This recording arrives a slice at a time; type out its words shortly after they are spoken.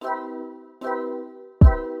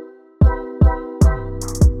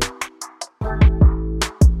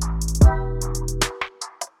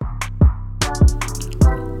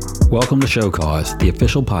Welcome to Show Cause, the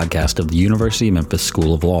official podcast of the University of Memphis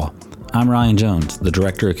School of Law. I'm Ryan Jones, the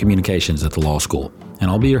Director of Communications at the law school, and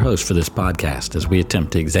I'll be your host for this podcast as we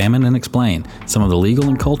attempt to examine and explain some of the legal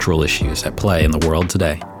and cultural issues at play in the world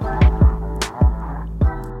today.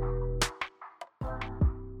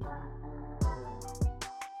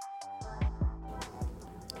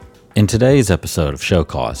 In today's episode of Show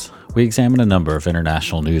Cause, we examine a number of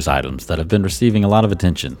international news items that have been receiving a lot of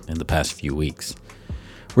attention in the past few weeks.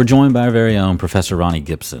 We're joined by our very own Professor Ronnie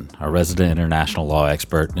Gipson, our resident international law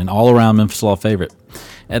expert and all-around Memphis Law favorite.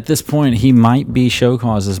 At this point, he might be Show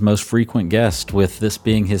Cause's most frequent guest, with this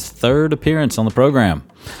being his third appearance on the program.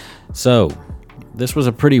 So, this was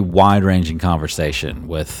a pretty wide-ranging conversation,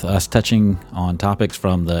 with us touching on topics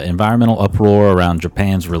from the environmental uproar around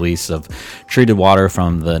Japan's release of treated water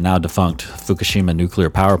from the now-defunct Fukishima nuclear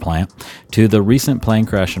power plant, to the recent plane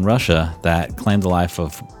crash in Russia that claimed the life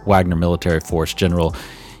of Wagner military force General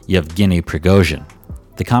Yevgeny Prigozhin.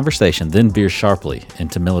 The conversation then veers sharply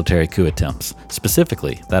into military coup attempts,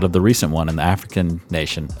 specifically that of the recent one in the African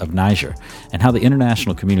nation of Niger, and how the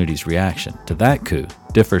international community's reaction to that coup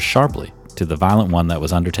differs sharply to the violent one that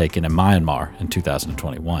was undertaken in Myanmar in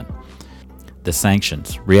 2021. The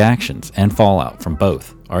sanctions, reactions, and fallout from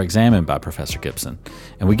both are examined by Professor Gipson,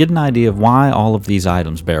 and we get an idea of why all of these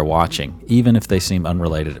items bear watching, even if they seem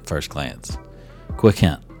unrelated at first glance. Quick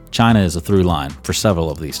hint: China is a through line for several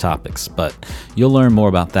of these topics, but you'll learn more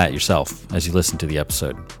about that yourself as you listen to the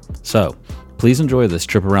episode. So, please enjoy this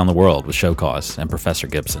trip around the world with Show Cause and Professor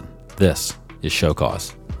Gipson. This is Show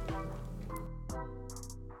Cause.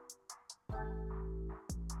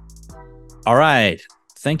 All right.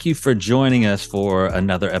 Thank you for joining us for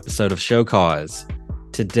another episode of Show Cause.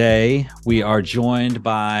 Today, we are joined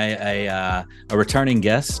by a returning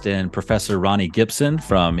guest in Professor Ronnie Gipson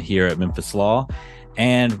from here at Memphis Law.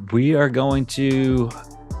 And we are going to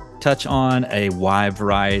touch on a wide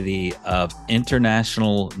variety of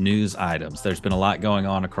international news items. There's been a lot going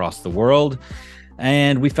on across the world,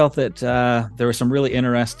 and we felt that there were some really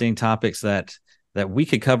interesting topics that we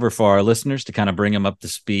could cover for our listeners to kind of bring them up to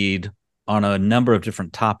speed on a number of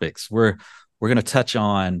different topics. We're going to touch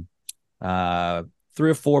on 3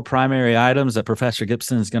 or 4 primary items that Professor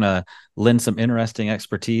Gipson is going to lend some interesting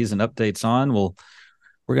expertise and updates on.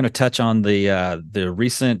 We're going to touch on the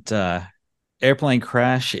recent airplane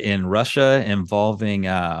crash in Russia involving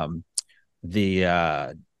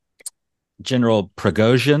the General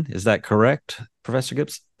Prigozhin. Is that correct, Professor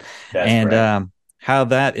Gipson? That's correct. How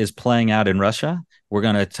that is playing out in Russia. We're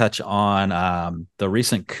going to touch on the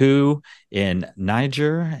recent coup in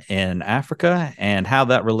Niger in Africa and how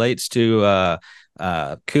that relates to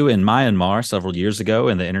coup in Myanmar several years ago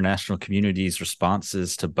and the international community's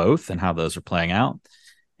responses to both and how those are playing out.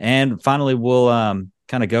 And finally, we'll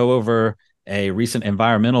kind of go over a recent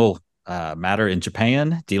environmental matter in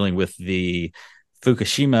Japan dealing with the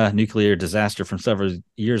Fukishima nuclear disaster from several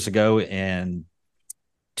years ago in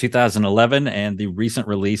 2011 and the recent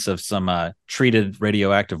release of some treated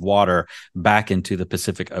radioactive water back into the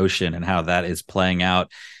Pacific Ocean and how that is playing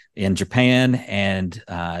out in Japan and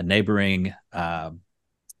neighboring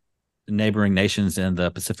nations in the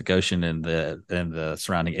Pacific Ocean and the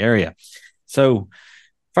surrounding area. So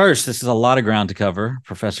first, this is a lot of ground to cover.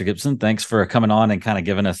 Professor Gipson, thanks for coming on and kind of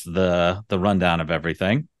giving us the rundown of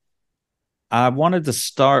everything. I wanted to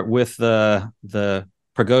start with the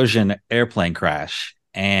Prigozhin airplane crash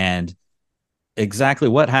and exactly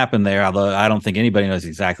what happened there, although I don't think anybody knows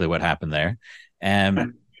exactly what happened there.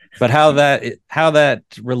 But how that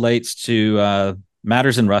relates to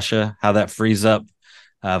matters in Russia, how that frees up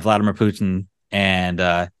Vladimir Putin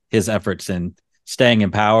and his efforts in staying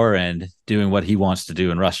in power and doing what he wants to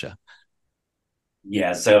do in Russia.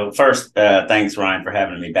 Yeah. So first, thanks, Ryan, for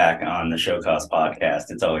having me back on the Show Cause podcast.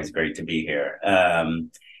 It's always great to be here.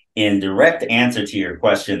 In direct answer to your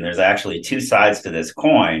question, there's actually 2 sides to this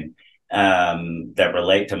coin that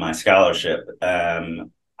relate to my scholarship.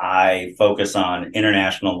 I focus on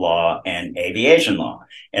international law and aviation law.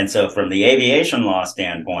 And so from the aviation law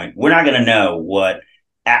standpoint, we're not going to know what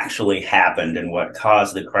actually happened and what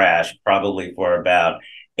caused the crash probably for about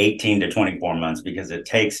 18 to 24 months, because it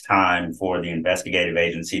takes time for the investigative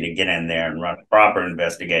agency to get in there and run a proper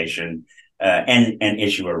investigation and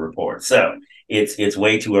issue a report. So it's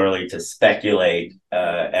way too early to speculate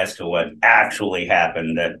as to what actually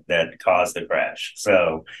happened that caused the crash.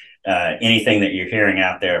 So anything that you're hearing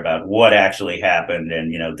out there about what actually happened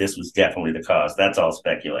and, this was definitely the cause, that's all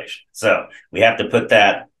speculation. So we have to put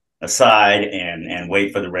that aside and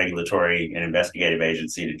wait for the regulatory and investigative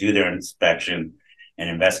agency to do their inspection and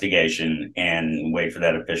investigation and wait for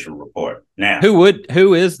that official report. Now,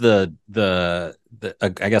 who is the I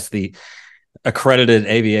guess the accredited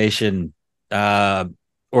aviation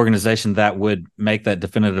organization that would make that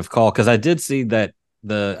definitive call. Because I did see that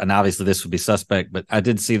and obviously this would be suspect, but I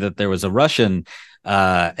did see that there was a Russian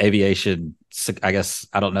aviation, I guess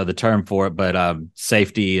I don't know the term for it, but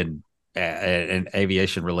safety and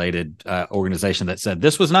aviation related organization that said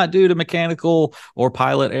this was not due to mechanical or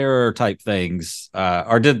pilot error type things,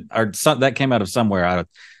 that came out of somewhere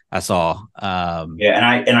I saw.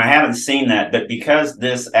 Yeah, and I haven't seen that, but because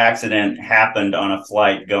this accident happened on a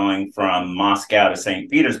flight going from Moscow to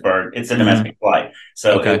St. Petersburg, it's a domestic flight.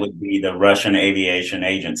 So Okay. It would be the Russian Aviation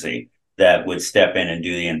Agency that would step in and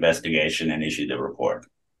do the investigation and issue the report.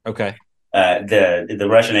 Okay. The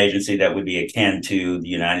Russian agency that would be akin to the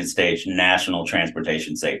United States National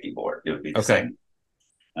Transportation Safety Board. It would be the same.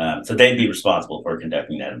 So they'd be responsible for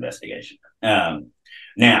conducting that investigation.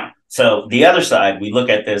 Now, so the other side, we look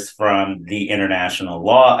at this from the international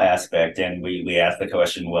law aspect, and we ask the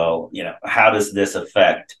question, well, how does this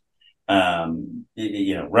affect,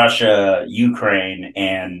 Russia, Ukraine,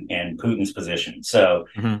 and Putin's position? So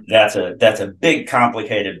that's a big,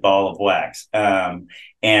 complicated ball of wax.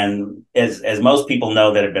 And as most people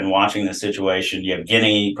know that have been watching the situation,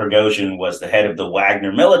 Yevgeny Prigozhin was the head of the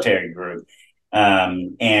Wagner military group.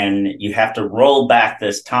 And you have to roll back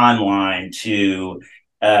this timeline to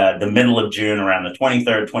the middle of June, around the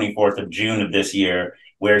 23rd, 24th of June of this year,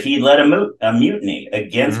 where he led a mutiny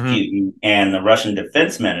against Putin and the Russian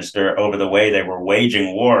defense minister over the way they were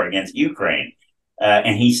waging war against Ukraine.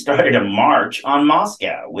 And he started a march on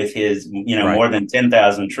Moscow with his, more than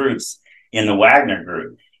 10,000 troops in the Wagner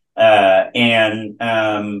group. And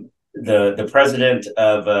the president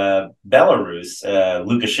of Belarus,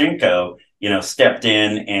 Lukashenko, stepped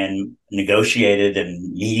in and negotiated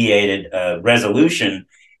and mediated a resolution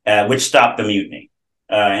which stopped the mutiny,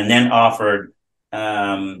 and then offered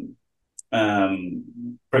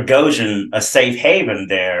Prigozhin a safe haven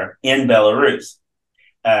there in Belarus.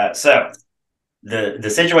 So the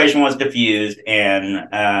situation was diffused, and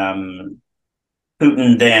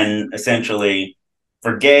Putin then essentially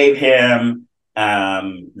forgave him.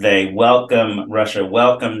 Russia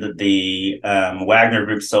welcomed the Wagner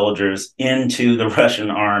Group soldiers into the Russian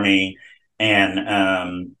army,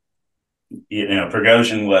 and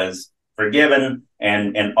Prigozhin was forgiven,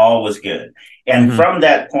 and all was good. And from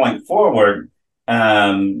that point forward,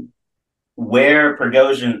 where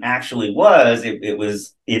Prigozhin actually was,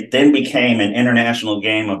 it then became an international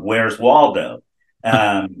game of Where's Waldo.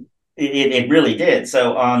 It really did.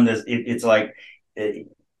 So on this, it's like,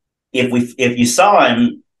 if you saw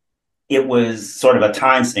him, it was sort of a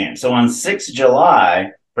timestamp. So on 6th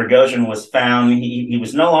July, Prigozhin was found. He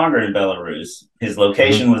was no longer in Belarus. His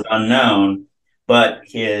location was unknown, but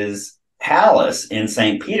his palace in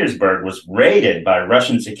St. Petersburg was raided by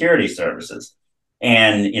Russian security services.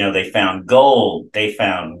 And, they found gold, they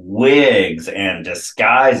found wigs and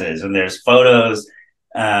disguises. And there's photos,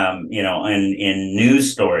 in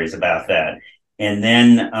news stories about that. And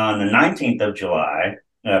then on the 19th of July,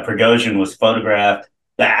 Prigozhin was photographed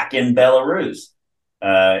back in Belarus,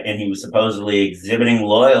 and he was supposedly exhibiting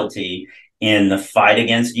loyalty in the fight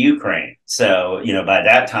against Ukraine. So, by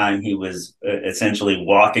that time, he was essentially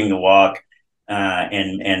walking the walk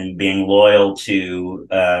and being loyal to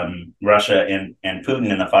Russia and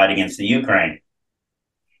Putin in the fight against the Ukraine.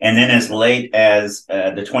 And then as late as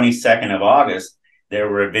the 22nd of August, there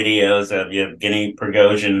were videos of Yevgeny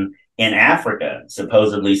Prigozhin in Africa,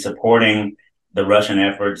 supposedly supporting the Russian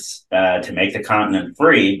efforts to make the continent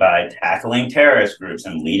free by tackling terrorist groups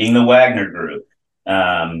and leading the Wagner group.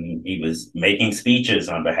 He was making speeches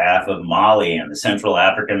on behalf of Mali and the Central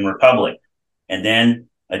African Republic. And then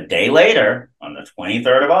a day later, on the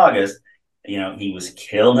 23rd of August, he was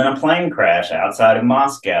killed in a plane crash outside of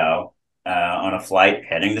Moscow on a flight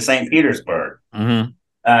heading to St. Petersburg.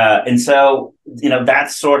 And so,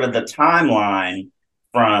 that's sort of the timeline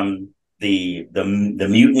from the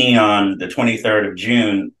mutiny on the 23rd of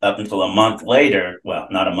June up until a month later, well,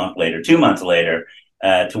 not a month later, 2 months later,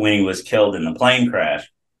 to when he was killed in the plane crash.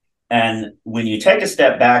 And when you take a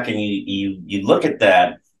step back and you look at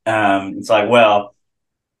that, it's like, well,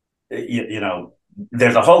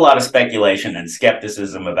 there's a whole lot of speculation and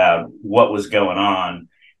skepticism about what was going on.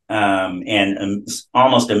 And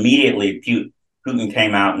almost immediately, Putin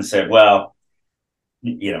came out and said, well,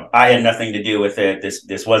 I had nothing to do with it.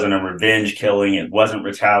 This wasn't a revenge killing. It wasn't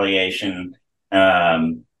retaliation.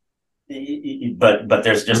 But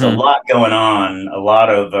there's just a lot going on, a lot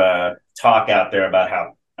of talk out there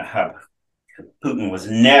about how Putin was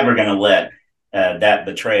never going to let that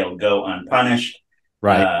betrayal go unpunished.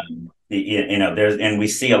 Right. and we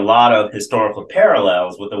see a lot of historical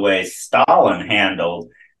parallels with the way Stalin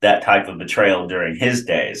handled that type of betrayal during his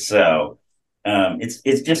days. So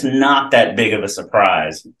it's just not that big of a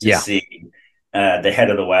surprise to see the head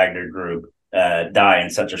of the Wagner group die in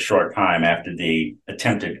such a short time after the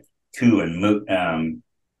attempted coup and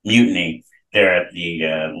mutiny there at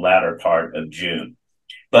the latter part of June.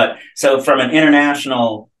 But so from an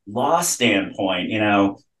international law standpoint,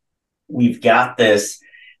 we've got this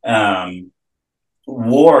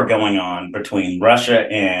war going on between Russia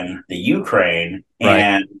and the Ukraine,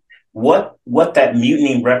 and what that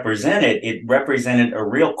mutiny represented, it represented a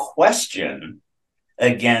real question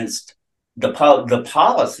against the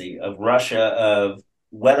policy of Russia of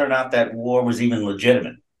whether or not that war was even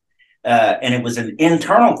legitimate, and it was an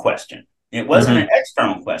internal question. It wasn't an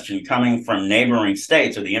external question coming from neighboring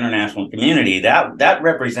states or the international community. That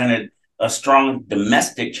represented a strong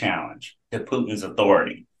domestic challenge to Putin's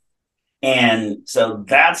authority. And so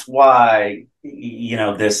that's why,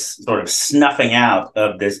 this sort of snuffing out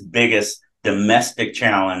of this biggest domestic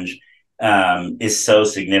challenge is so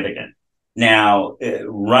significant. Now,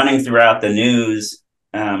 running throughout the news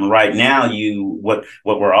right now, what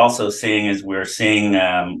we're also seeing is we're seeing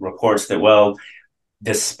reports that, well,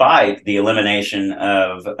 despite the elimination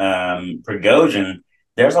of Prigozhin,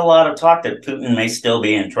 there's a lot of talk that Putin may still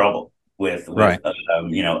be in trouble with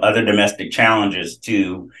other domestic challenges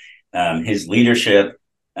to his leadership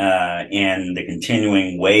and the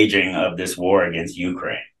continuing waging of this war against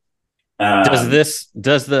Ukraine. Does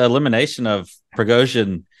the elimination of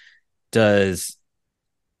Prigozhin, does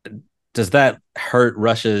that hurt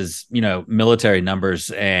Russia's military numbers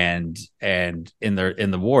and in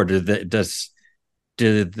the war? Does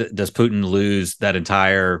Putin lose that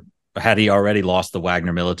entire? Had he already lost the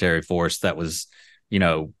Wagner military force that was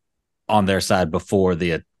on their side before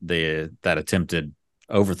that attempted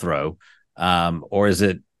overthrow, or is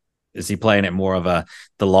he playing it more of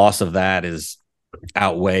the loss of that is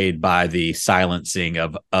outweighed by the silencing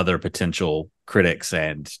of other potential critics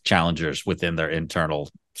and challengers within their internal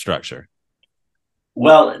structure?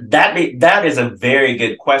 Well, that is a very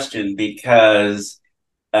good question, because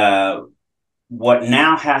what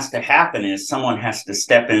now has to happen is someone has to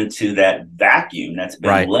step into that vacuum that's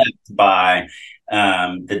been left by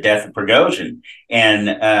the death of Prigozhin.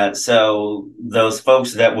 And so those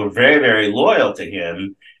folks that were very, very loyal to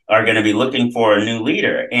him are going to be looking for a new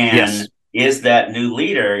leader. And is that new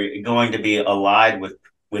leader going to be allied with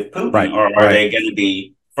Putin, or are they going to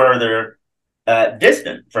be further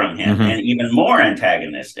distant from him and even more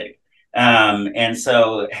antagonistic? And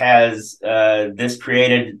so has this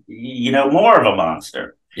created, more of a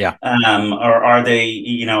monster? Or are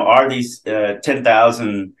they, are these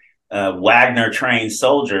 10,000 Wagner trained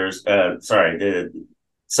soldiers, the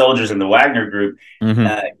soldiers in the Wagner group,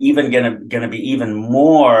 even going to be even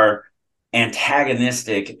more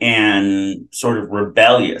antagonistic and sort of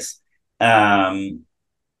rebellious? And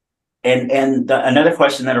another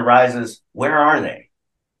question that arises: where are they?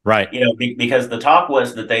 Right. Because the talk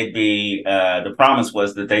was that the promise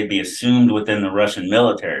was that they'd be assumed within the Russian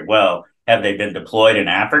military. Well, have they been deployed in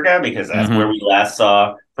Africa? Because that's where we last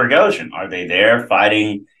saw Prigozhin. Are they there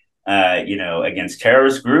fighting, against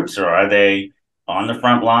terrorist groups, or are they on the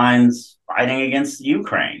front lines fighting against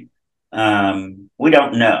Ukraine? We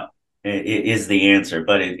don't know, is the answer,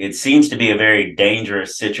 but it seems to be a very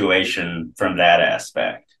dangerous situation from that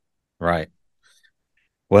aspect. Right.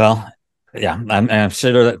 Well, yeah, I'm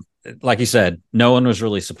sure that, like you said, no one was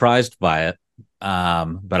really surprised by it.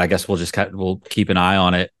 But I guess we'll keep an eye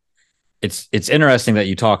on it. It's interesting that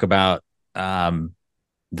you talk about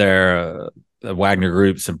their Wagner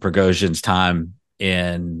groups and Prigozhin's time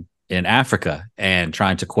in Africa and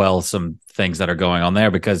trying to quell some things that are going on there,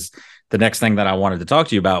 because the next thing that I wanted to talk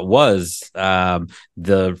to you about was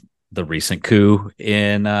the recent coup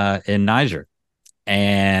in Niger.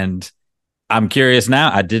 And I'm curious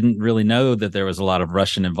now. I didn't really know that there was a lot of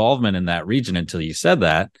Russian involvement in that region until you said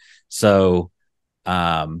that. So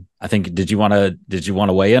I think, did you want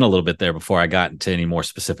to weigh in a little bit there before I got into any more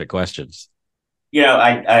specific questions?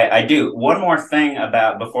 I do. One more thing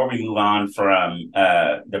before we move on from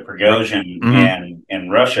the Prigozhin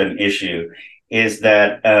and Russian issue is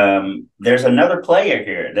that there's another player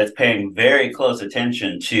here that's paying very close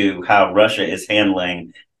attention to how Russia is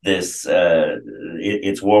handling this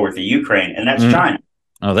its war with the Ukraine, and that's China.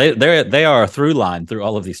 Oh, they are a through line through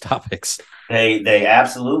all of these topics. They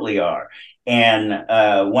absolutely are. And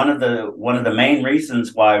one of the main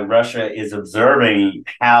reasons why Russia is observing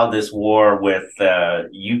how this war with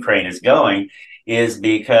Ukraine is going is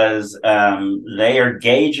because they are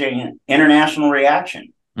gauging international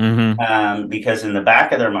reaction. because in the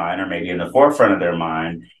back of their mind, or maybe in the forefront of their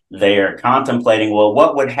mind, they are contemplating, well,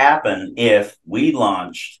 what would happen if we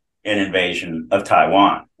launched an invasion of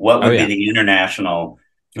Taiwan? What would be the international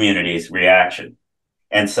community's reaction?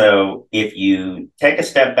 And so if you take a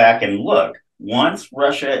step back and look, once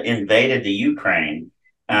Russia invaded the Ukraine,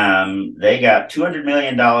 they got $200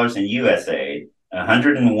 million in US aid,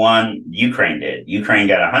 101 Ukraine did. Ukraine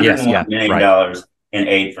got $101 million in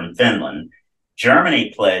aid from Finland.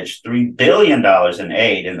 Germany pledged $3 billion in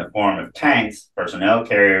aid in the form of tanks, personnel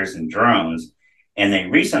carriers, and drones. And they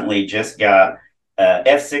recently just got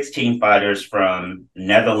F-16 fighters from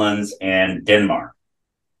Netherlands and Denmark.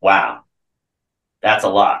 Wow. That's a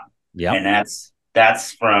lot. Yeah. And that's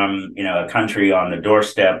from, a country on the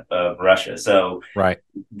doorstep of Russia. So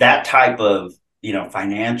that type of,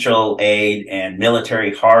 financial aid and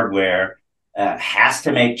military hardware has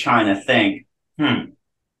to make China think, should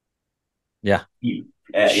I?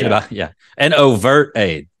 Yeah. And overt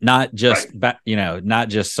aid, not just, not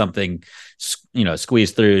just something,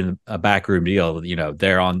 squeezed through a backroom deal.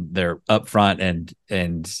 They're up front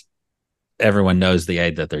and everyone knows the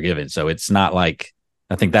aid that they're giving. So it's not like,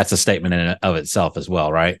 I think that's a statement in and of itself as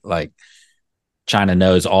well, right? Like China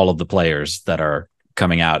knows all of the players that are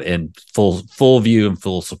coming out in full view and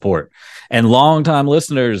full support. And longtime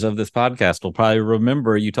listeners of this podcast will probably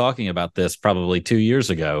remember you talking about this probably 2 years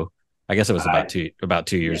ago. I guess it was about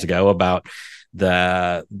two years ago, or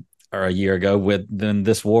a year ago, when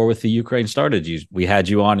this war with the Ukraine started. We had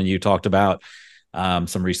you on and you talked about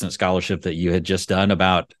some recent scholarship that you had just done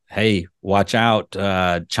about, hey, watch out.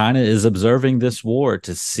 China is observing this war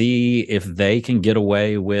to see if they can get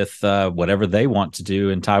away with whatever they want to do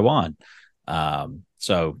in Taiwan.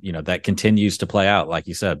 So, that continues to play out, like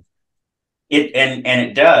you said.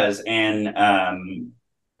 It does. And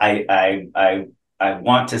I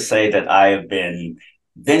want to say that I have been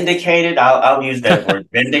vindicated. I'll use that word,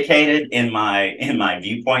 vindicated, in my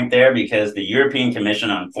viewpoint there, because the European Commission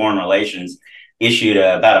on Foreign Relations issued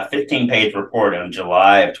about a 15-page report in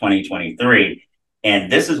July of 2023.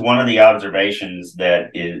 And this is one of the observations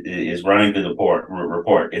that is running through the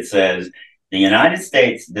report. It says, the United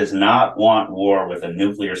States does not want war with a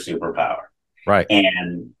nuclear superpower. Right.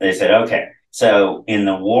 And they said, okay, so in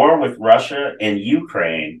the war with Russia and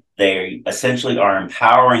Ukraine, they essentially are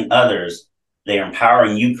empowering others. They are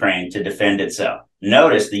empowering Ukraine to defend itself.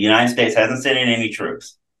 Notice the United States hasn't sent in any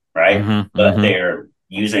troops, right? But they're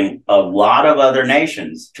using a lot of other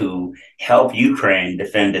nations to help Ukraine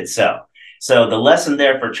defend itself. So the lesson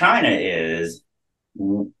there for China is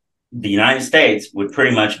the United States would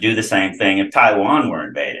pretty much do the same thing if Taiwan were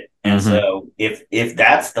invaded. And so if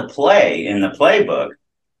that's the play in the playbook,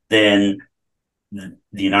 then the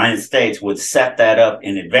United States would set that up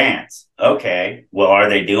in advance. Okay, well, are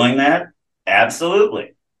they doing that?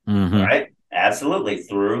 Absolutely. Right? Absolutely.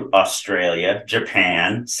 Through Australia,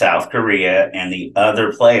 Japan, South Korea, and the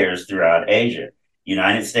other players throughout Asia.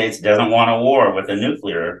 United States doesn't want a war with a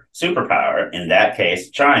nuclear superpower, in that case,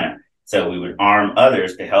 China. So we would arm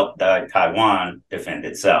others to help Taiwan defend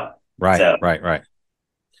itself. Right.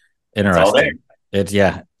 Interesting. It's all there. It's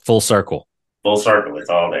full circle. Full circle. It's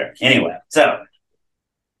all there. Anyway, so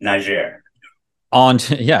Niger.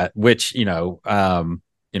 Which,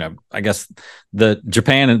 I guess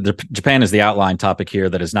Japan is the outline topic here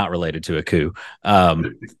that is not related to a coup.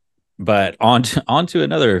 But on to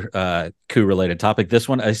another coup related topic. This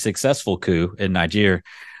one, a successful coup in Niger.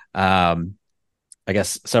 I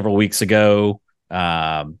guess several weeks ago,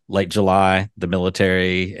 late July, the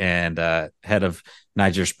military and head of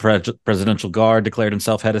Niger's presidential guard declared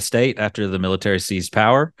himself head of state after the military seized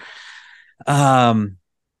power.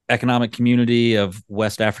 Economic Community of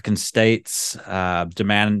West African States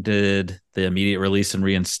demanded the immediate release and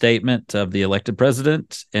reinstatement of the elected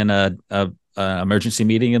president in a emergency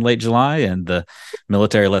meeting in late July, and the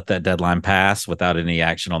military let that deadline pass without any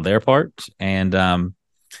action on their part. And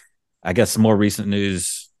I guess some more recent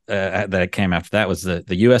news that came after that was the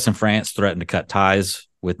U.S. and France threatened to cut ties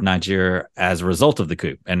with Niger as a result of the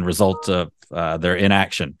coup and result of their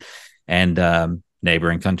inaction. And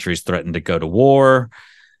neighboring countries threatened to go to war.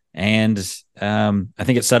 And I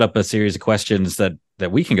think it set up a series of questions that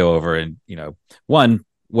we can go over. And, one,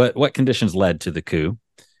 what conditions led to the coup?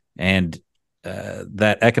 And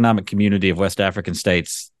that Economic Community of West African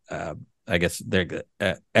States, I guess they're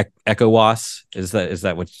ECOWAS, is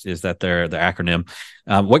that their acronym?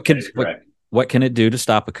 What can it do to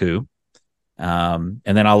stop a coup? And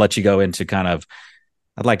then I'll let you go into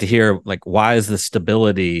I'd like to hear, why is the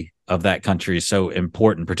stability of that country so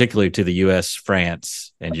important, particularly to the U.S.,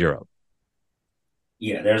 France, and Europe?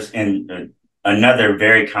 Yeah, another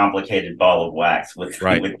very complicated ball of wax with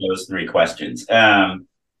those three questions.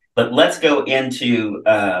 But let's go into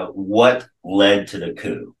what led to the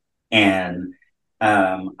coup. And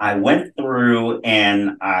I went through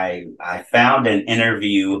and I found an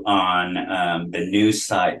interview on the news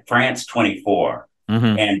site France 24,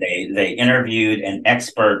 and they interviewed an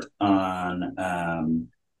expert on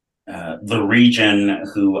the region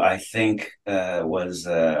who I think was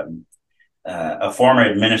a former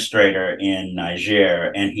administrator in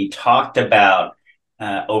Niger, and he talked about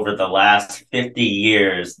over the last 50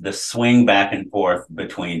 years, the swing back and forth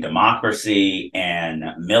between democracy and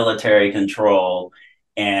military control.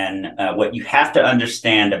 And what you have to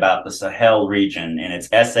understand about the Sahel region, and it's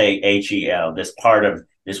Sahel, this part of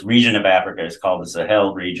this region of Africa is called the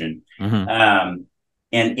Sahel region. And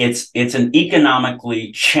it's an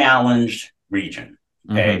economically challenged region.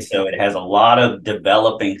 Okay, so it has a lot of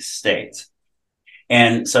developing states.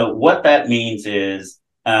 And so what that means is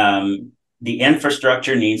the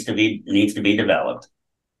infrastructure needs to be developed.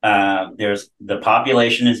 The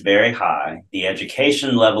population is very high. The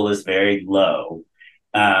education level is very low.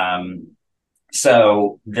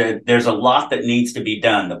 So there's a lot that needs to be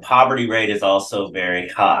done. The poverty rate is also very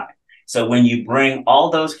high. So when you bring all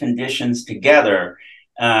those conditions together,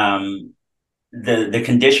 the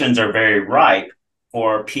conditions are very ripe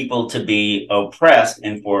for people to be oppressed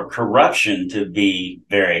and for corruption to be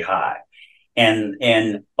very high.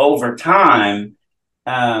 And over time,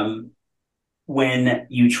 when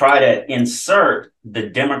you try to insert the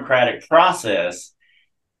democratic process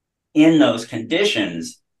in those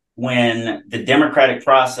conditions, when the democratic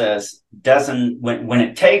process when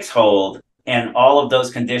it takes hold and all of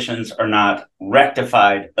those conditions are not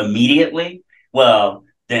rectified immediately, well,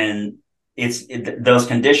 then those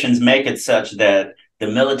conditions make it such that the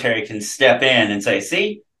military can step in and say,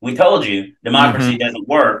 see, we told you democracy doesn't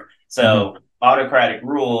work. So autocratic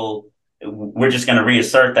rule, we're just going to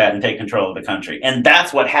reassert that and take control of the country. And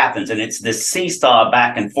that's what happens. And it's this seesaw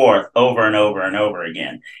back and forth over and over and over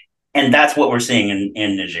again. And that's what we're seeing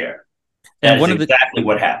in Niger. That is exactly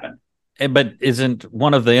what happened. But isn't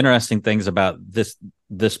one of the interesting things about this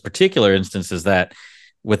particular instance is that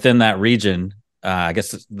within that region, I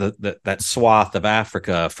guess that swath of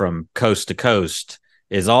Africa from coast to coast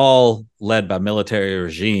is all led by military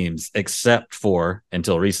regimes, except for,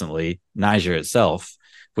 until recently, Niger itself,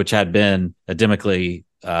 which had been a democratically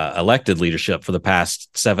elected leadership for the past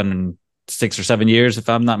 6 or 7 years, if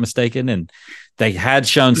I'm not mistaken. And they had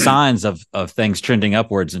shown signs of things trending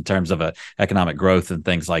upwards in terms of economic growth and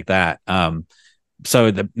things like that.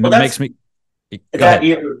 So that makes me...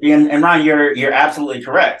 And Ron, you're absolutely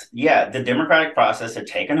correct. Yeah, the democratic process had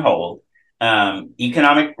taken hold.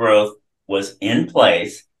 Economic growth was in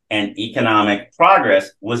place and economic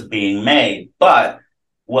progress was being made. But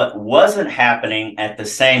what wasn't happening at the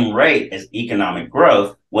same rate as economic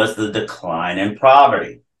growth was the decline in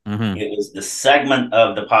poverty. It was the segment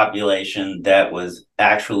of the population that was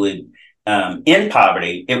actually in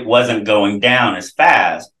poverty. It wasn't going down as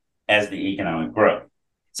fast as the economic growth.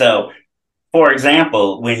 So, for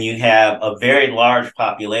example, when you have a very large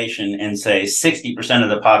population and say 60% of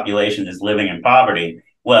the population is living in poverty,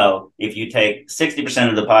 well, if you take 60%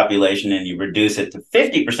 of the population and you reduce it to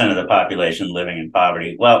 50% of the population living in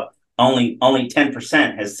poverty, well, only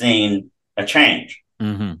 10% has seen a change.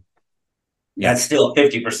 That's still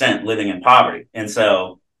 50% living in poverty. And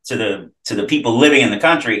so to the people living in the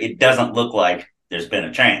country, it doesn't look like there's been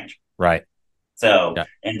a change. Right. So,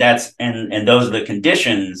 and that's, and those are the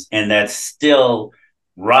conditions, and that's still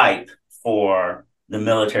ripe for the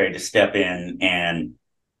military to step in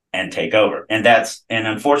and take over. And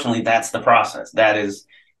unfortunately, that's the process. That is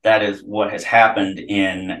what has happened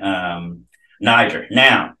in Niger.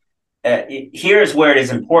 Now, here's where it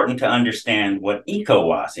is important to understand what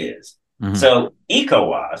ECOWAS is. So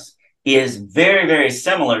ECOWAS is very, very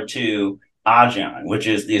similar to ASEAN, which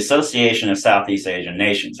is the Association of Southeast Asian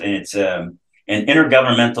Nations. And it's an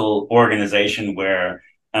intergovernmental organization where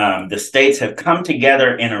the states have come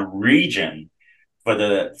together in a region for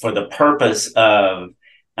the purpose of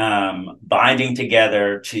binding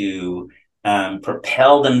together to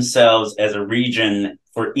propel themselves as a region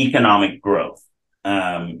for economic growth.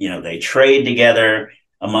 They trade together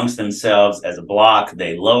amongst themselves as a bloc.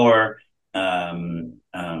 They lower,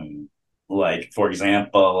 like, for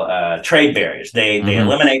example, trade barriers. They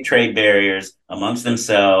eliminate trade barriers amongst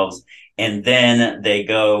themselves, and then they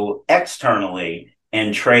go externally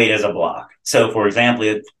and trade as a bloc. So, for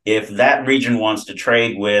example, if that region wants to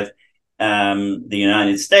trade with the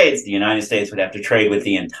United States would have to trade with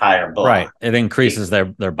the entire bloc. Right. It increases their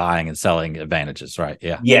buying and selling advantages. Right.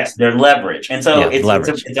 Yeah. Yes, their leverage. And so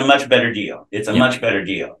it's a much better deal. It's a much better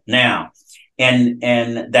deal now. And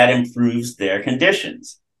that improves their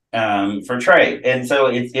conditions for trade. And so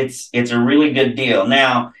it's a really good deal.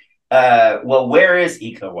 Now, well, where is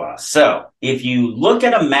ECOWAS? So if you look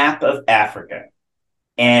at a map of Africa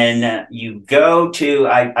and you go to,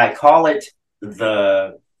 I call it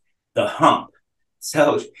the hump.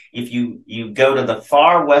 So if you go to the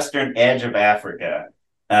far western edge of Africa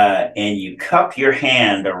and you cup your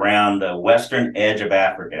hand around the western edge of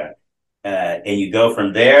Africa, and you go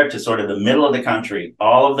from there to sort of the middle of the country,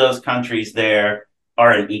 all of those countries there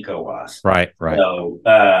are in ECOWAS. Right. So,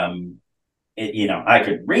 I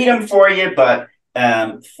could read them for you, but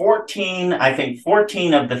 14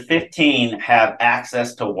 of the 15 have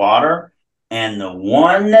access to water, and the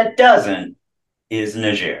one that doesn't is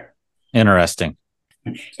Niger. Interesting.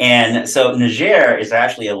 And so Niger is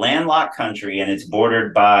actually a landlocked country, and it's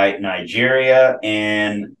bordered by Nigeria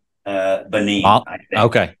and Benin. I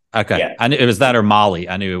think. Okay. Yeah. I knew it was that or Mali.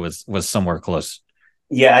 I knew it was somewhere close.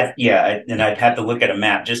 Yeah. And I'd have to look at a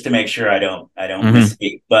map just to make sure I don't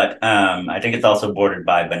misspeak. But I think it's also bordered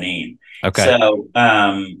by Benin. Okay. So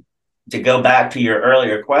to go back to your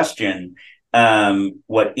earlier question,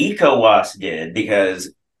 what ECOWAS did,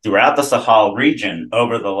 because throughout the Sahel region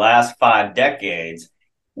over the last 5 decades,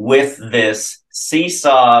 with this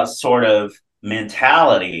seesaw sort of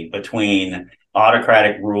mentality between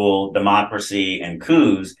autocratic rule, democracy, and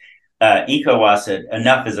coups, ECOWAS said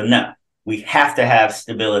enough is enough. We have to have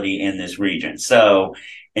stability in this region. So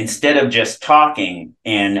instead of just talking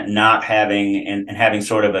and not having and having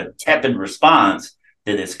sort of a tepid response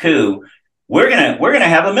to this coup, we're gonna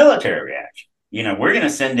have a military reaction. We're gonna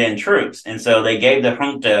send in troops. And so they gave the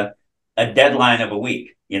junta a deadline of a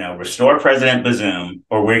week. Restore President Bazoum,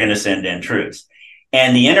 or we're gonna send in troops.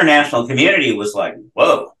 And the international community was like,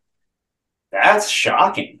 whoa, that's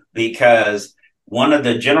shocking, because one of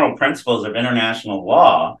the general principles of international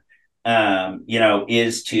law,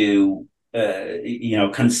 is to,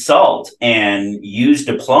 consult and use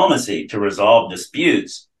diplomacy to resolve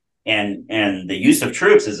disputes. And the use of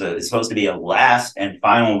troops is supposed to be a last and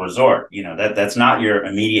final resort. That's not your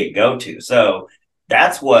immediate go-to. So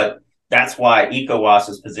that's why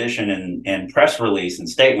ECOWAS's position and press release and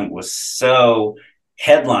statement was so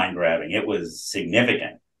headline grabbing. It was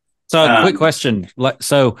significant. So a quick question.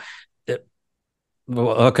 So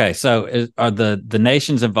are the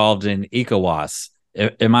nations involved in ECOWAS,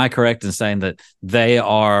 am I correct in saying that they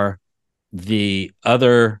are the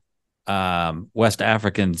other West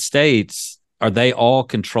African states? Are they all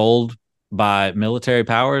controlled by military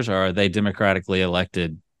powers, or are they democratically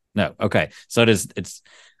elected? No. Okay. So it's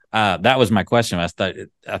that was my question. I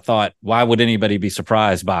thought, why would anybody be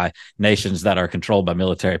surprised by nations that are controlled by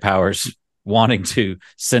military powers wanting to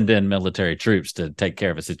send in military troops to take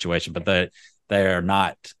care of a situation? But they are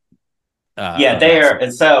not. They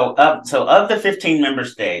are. So of the 15 member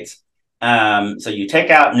states, so you take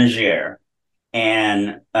out Niger,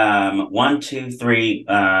 and 1, 2, 3.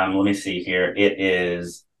 Let me see here. It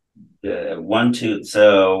is 1, 2.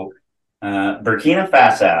 So Burkina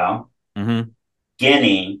Faso,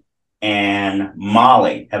 Guinea, and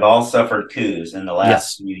Mali have all suffered coups in the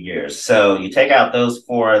last few years. So you take out those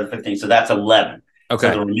 4 of the 15. So that's 11. Okay.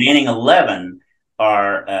 So the remaining 11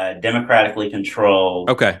 are democratically controlled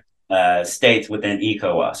states within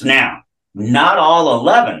ECOWAS. Now, not all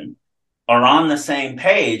 11 are on the same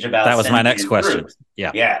page about that was my next question. Troops.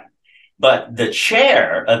 Yeah. But the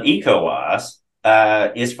chair of ECOWAS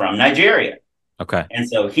is from Nigeria. Okay. And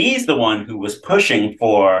so he's the one who was pushing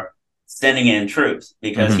for sending in troops,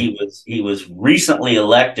 because he was recently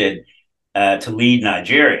elected to lead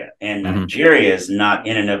Nigeria, and Nigeria is not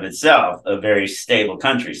in and of itself a very stable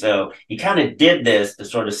country. So he kind of did this to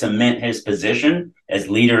sort of cement his position as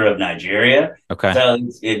leader of Nigeria. Okay. So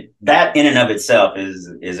that in and of itself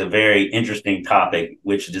is a very interesting topic,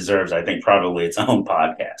 which deserves, I think, probably its own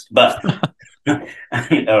podcast, but or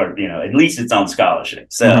at least its own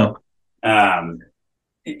scholarship. So.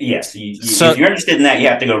 Yes, if you're interested in that, you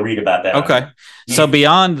have to go read about that. Okay. So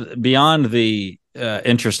beyond the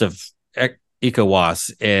interest of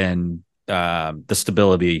ECOWAS and the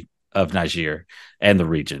stability of Niger and the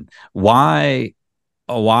region, why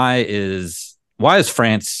is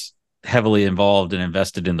France heavily involved and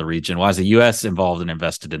invested in the region? Why is the U.S. involved and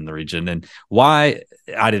invested in the region? And why,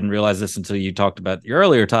 I didn't realize this until you talked about your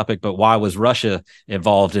earlier topic, but why was Russia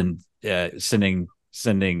involved in sending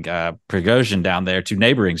Prigozhin down there to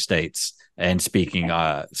neighboring states and speaking?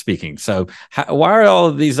 So why are all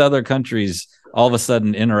of these other countries all of a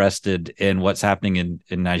sudden interested in what's happening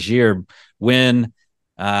in Niger when,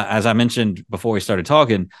 as I mentioned before we started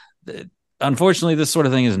talking, unfortunately, this sort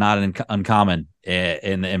of thing is not uncommon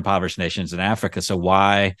in the impoverished nations in Africa. So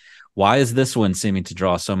why is this one seeming to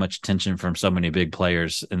draw so much attention from so many big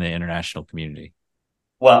players in the international community?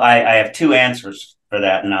 Well, I have two answers for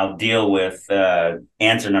that, and I'll deal with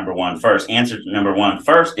answer number one first. Answer number one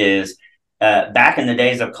first is back in the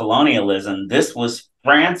days of colonialism, this was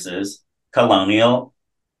France's colonial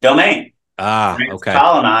domain. France Okay.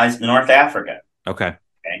 colonized North Africa. Okay.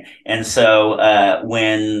 And so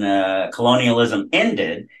when colonialism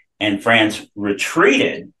ended and France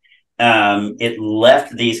retreated, it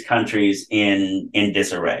left these countries in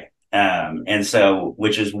disarray. And so,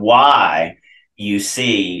 which is why you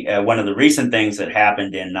see one of the recent things that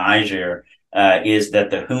happened in Niger is that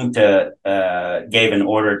the junta gave an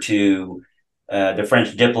order to the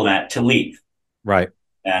French diplomat to leave. Right.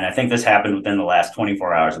 And I think this happened within the last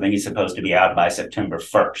 24 hours. I think he's supposed to be out by September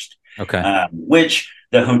 1st. Okay. Which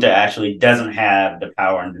the junta actually doesn't have the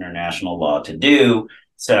power under international law to do.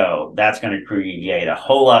 So that's going to create a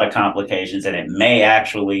whole lot of complications, and it may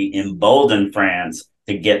actually embolden France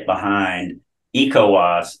to get behind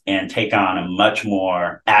ECOWAS and take on a much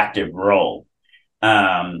more active role.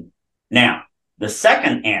 Now, the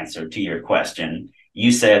second answer to your question,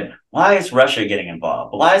 you said, why is Russia getting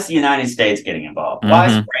involved? Why is the United States getting involved? Why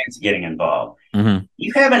is France getting involved?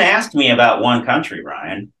 You haven't asked me about one country,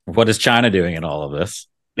 Ryan. What is China doing in all of this?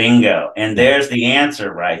 Bingo. And there's the answer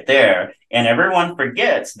right there. And everyone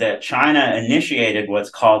forgets that China initiated what's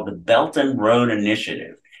called the Belt and Road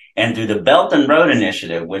Initiative. And through the Belt and Road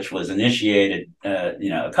Initiative, which was initiated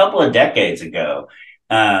a couple of decades ago,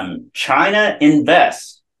 China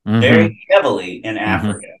invests very heavily in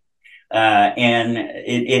Africa. And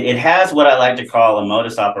it has what I like to call a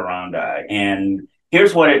modus operandi. And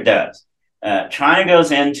here's what it does. China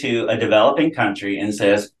goes into a developing country and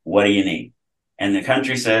says, what do you need? And the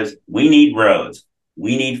country says, we need roads.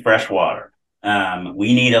 We need fresh water.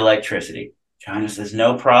 We need electricity. China says,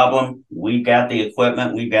 no problem. We've got the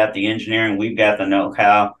equipment. We've got the engineering. We've got the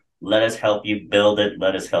know-how. Let us help you build it.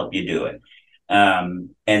 Let us help you do it. And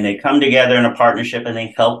they come together in a partnership and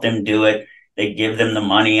they help them do it. They give them the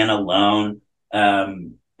money and a loan.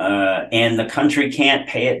 And the country can't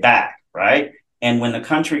pay it back, right? And when the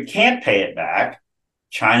country can't pay it back,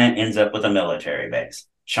 China ends up with a military base.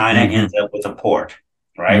 China ends up with a port,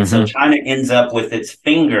 right? So China ends up with its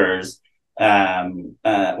fingers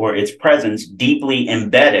or its presence deeply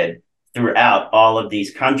embedded throughout all of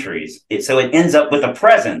these countries. So it ends up with a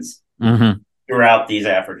presence throughout these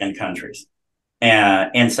African countries.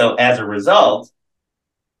 And so as a result,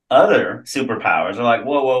 other superpowers are like,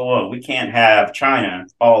 whoa, we can't have China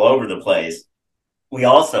all over the place. We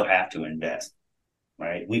also have to invest,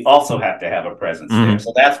 right? We also have to have a presence there.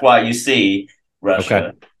 So that's why you see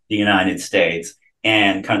Russia, the United States,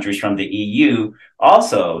 and countries from the EU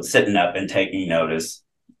also sitting up and taking notice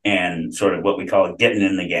and sort of what we call getting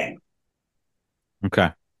in the game.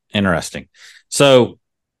 Okay. Interesting. So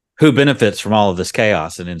who benefits from all of this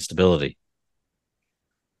chaos and instability?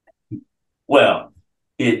 Well,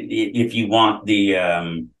 if you want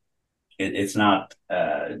the, it's not,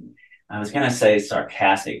 I was going to say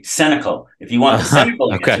sarcastic, cynical. If you want the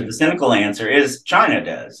cynical answer, the cynical answer is China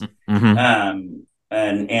does. And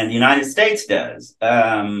the United States does.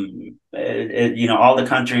 All the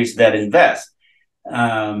countries that invest.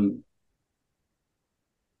 That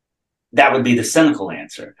would be the cynical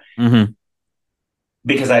answer.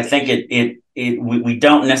 Because I think we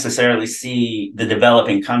don't necessarily see the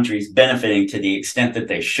developing countries benefiting to the extent that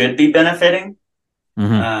they should be benefiting.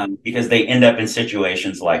 Because they end up in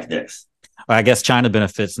situations like this. Well, I guess China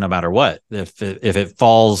benefits no matter what. If it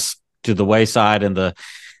falls to the wayside and the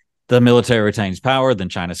military retains power, then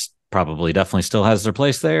China probably definitely still has their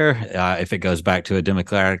place there. If it goes back to a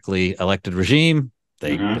democratically elected regime,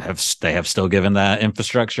 they have still given that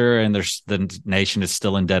infrastructure, and the nation is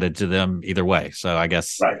still indebted to them either way. So I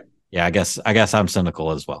guess, I guess I'm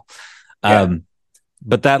cynical as well. Yeah.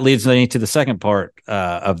 But that leads me to the second part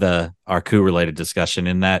of our coup related discussion,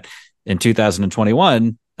 in that in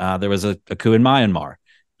 2021, there was a coup in Myanmar.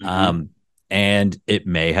 And it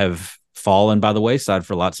may have fallen by the wayside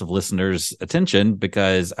for lots of listeners' attention,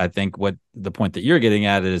 because I think what the point that you're getting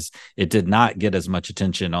at is it did not get as much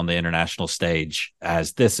attention on the international stage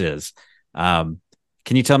as this is. Can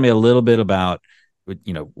you tell me a little bit about,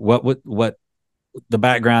 what the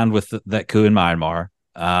background with that coup in Myanmar,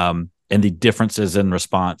 and the differences in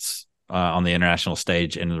response on the international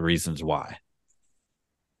stage and the reasons why?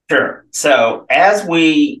 Sure. So as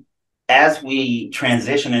we as we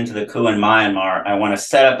transition into the coup in Myanmar, I want to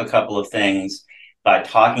set up a couple of things by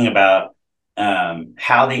talking about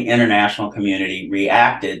how the international community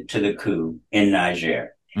reacted to the coup in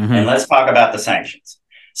Niger. Mm-hmm. And let's talk about the sanctions.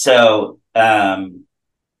 So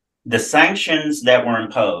the sanctions that were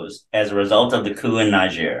imposed as a result of the coup in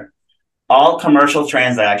Niger, all commercial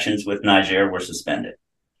transactions with Niger were suspended.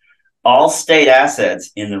 All state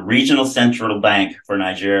assets in the regional central bank for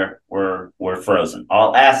Niger were frozen.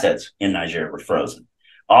 All assets in Niger were frozen.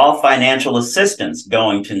 All financial assistance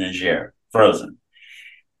going to Niger, frozen.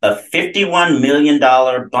 A $51 million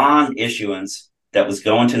bond issuance that was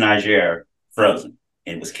going to Niger, frozen.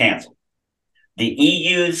 It was canceled. The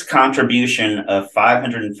EU's contribution of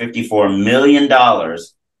 $554 million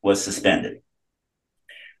was suspended.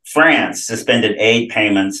 France suspended aid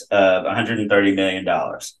payments of $130 million.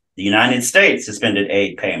 The United States suspended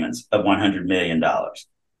aid payments of $100 million.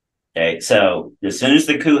 Okay, so as soon as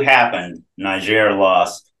the coup happened, Niger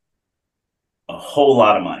lost a whole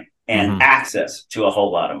lot of money and access to a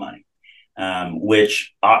whole lot of money,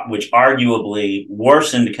 which arguably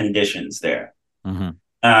worsened conditions there.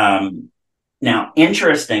 Now,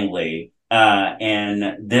 interestingly,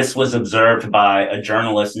 and this was observed by a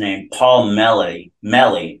journalist named Paul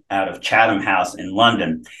Melly out of Chatham House in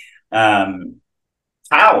London.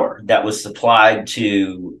 Power that was supplied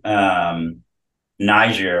to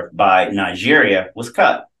Niger by Nigeria was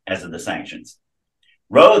cut as of the sanctions.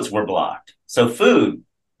 Roads were blocked, so food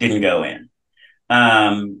didn't go in.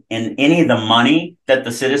 And any of the money that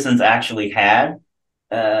the citizens actually had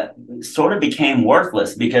sort of became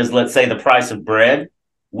worthless because, let's say, the price of bread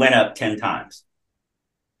went up 10 times.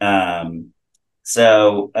 And as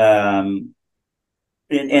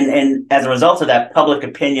a result of that, public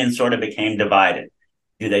opinion sort of became divided.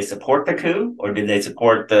 Do they support the coup or do they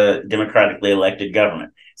support the democratically elected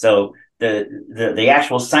government? So the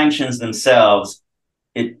actual sanctions themselves,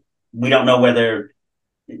 we don't know whether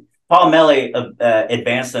Paul Melly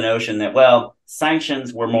advanced the notion that, well,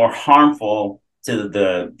 sanctions were more harmful to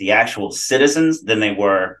the actual citizens than they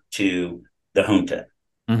were to the junta.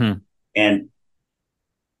 And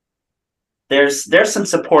there's some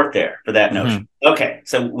support there for that notion. Okay,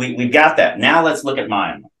 so we've got that. Now let's look at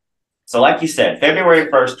Myanmar. So like you said, February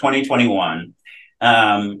 1st, 2021,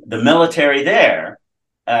 the military there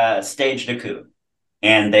staged a coup.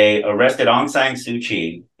 And they arrested Aung San Suu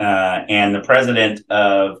Kyi and the president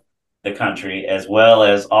of the country, as well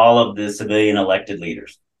as all of the civilian elected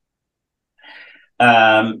leaders.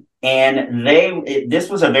 And this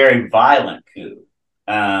was a very violent coup.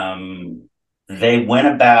 They went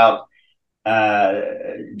about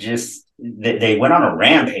they went on a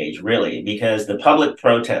rampage, really, because the public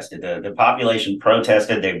protested, the population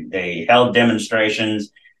protested, they held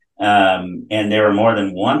demonstrations, and there were more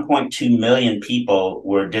than 1.2 million people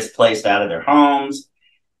were displaced out of their homes.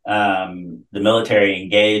 The military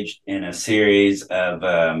engaged in a series of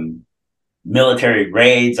military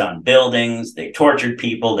raids on buildings. They tortured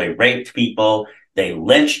people, they raped people, they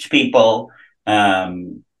lynched people.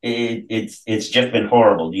 It's just been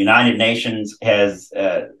horrible. The United Nations has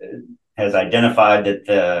identified that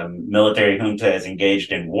the military junta has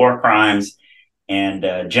engaged in war crimes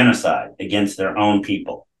and genocide against their own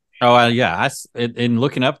people. Oh, yeah. In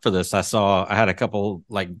looking up for this, I had a couple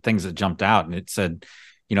like things that jumped out, and it said,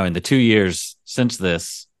 in the 2 years since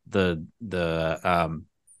this, the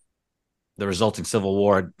resulting civil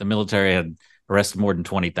war, the military had arrested more than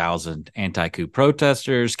 20,000 anti-coup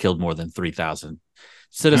protesters, killed more than 3,000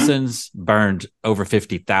 citizens, burned over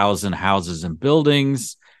 50,000 houses and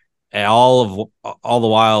buildings. And all the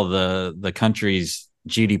while, the country's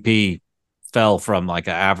GDP fell from like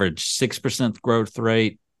an average 6% growth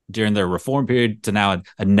rate during their reform period to now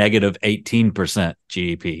a negative 18%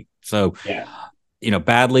 GDP. So,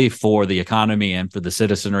 badly for the economy and for the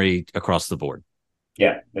citizenry across the board.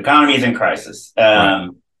 Yeah, the economy is in crisis.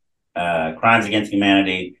 Crimes against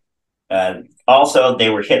humanity. Also, they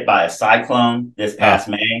were hit by a cyclone this past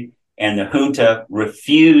May, and the junta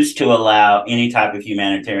refused to allow any type of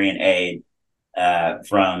humanitarian aid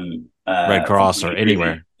from Red Cross or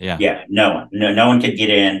anywhere. Yeah, no one could get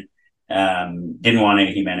in. Didn't want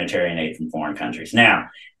any humanitarian aid from foreign countries. Now,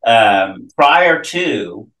 prior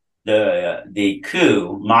to the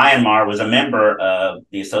coup, Myanmar was a member of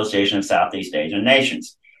the Association of Southeast Asian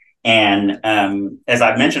Nations. And as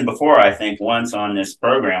I've mentioned before, I think once on this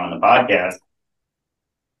program, on the podcast,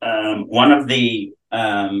 one of the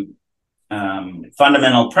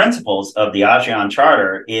fundamental principles of the ASEAN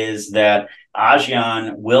Charter is that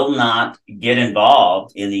ASEAN will not get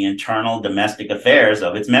involved in the internal domestic affairs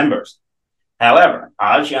of its members. However,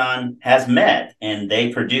 ASEAN has met and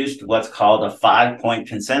they produced what's called a 5-point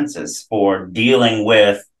consensus for dealing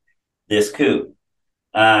with this coup.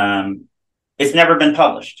 It's never been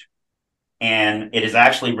published, and it has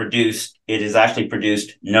actually produced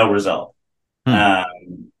no result. And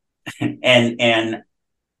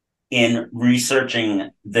in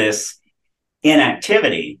researching this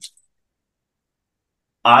inactivity,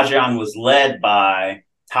 ASEAN was led by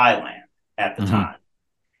Thailand at the time.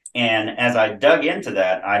 And as I dug into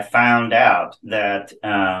that, I found out that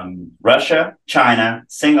Russia, China,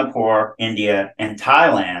 Singapore, India, and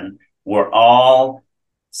Thailand were all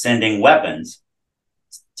sending weapons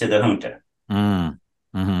to the junta. And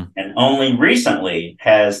only recently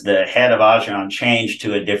has the head of ASEAN changed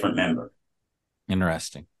to a different member.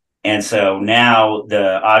 Interesting. And so now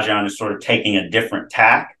the ASEAN is sort of taking a different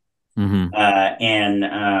tack.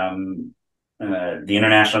 The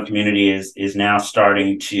international community is now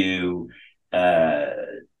starting to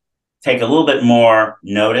take a little bit more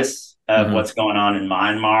notice of what's going on in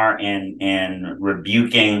Myanmar and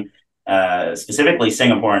rebuking specifically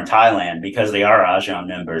Singapore and Thailand, because they are ASEAN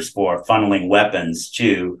members, for funneling weapons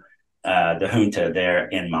to the junta there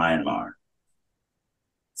in Myanmar.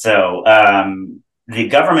 So the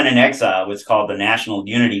government in exile, what's called the National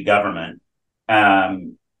Unity Government,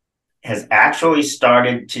 has actually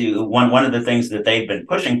started to, one of the things that they've been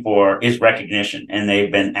pushing for is recognition, and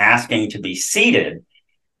they've been asking to be seated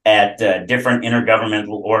at different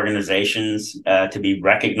intergovernmental organizations to be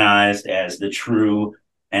recognized as the true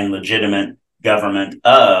and legitimate government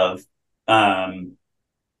of Myanmar.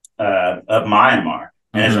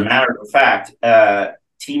 And as a matter of fact,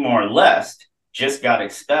 Timor-Leste just got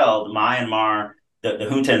expelled. Myanmar, the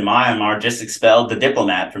junta in Myanmar just expelled the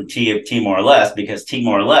diplomat from Timor-Leste because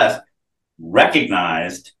Timor-Leste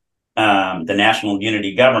recognized the National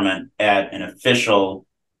Unity Government at an official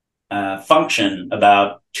function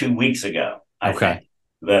about 2 weeks ago. I think,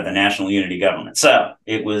 the National Unity Government. So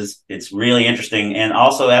it's really interesting. And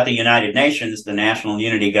also at the United Nations, the National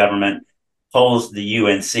Unity Government holds the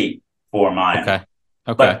UN seat for Myanmar.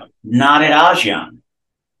 But not at ASEAN.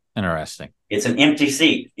 Interesting. It's an empty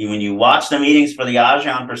seat. When you watch the meetings for the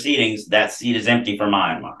ASEAN proceedings, that seat is empty for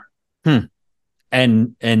Myanmar.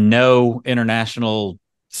 And no international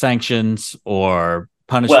sanctions or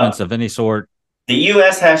punishments of any sort? The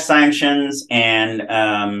U.S. has sanctions, and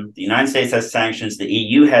the United States has sanctions. The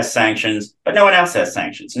EU has sanctions, but no one else has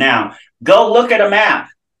sanctions. Now, go look at a map.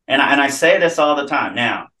 And I say this all the time.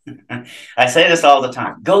 Now, I say this all the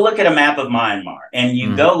time. Go look at a map of Myanmar, and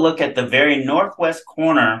you go look at the very northwest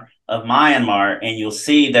corner of Myanmar, and you'll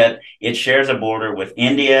see that it shares a border with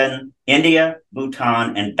India,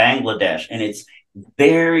 Bhutan, and Bangladesh. And it's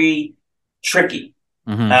very tricky.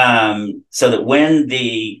 So that when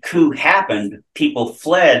the coup happened, people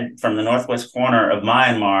fled from the northwest corner of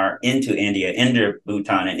Myanmar into India, into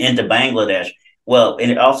Bhutan, and into Bangladesh. Well,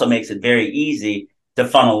 and it also makes it very easy to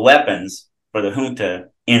funnel weapons for the junta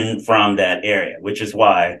in from that area, which is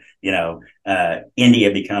why,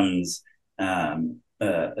 India becomes,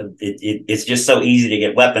 it's just so easy to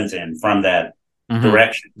get weapons in from that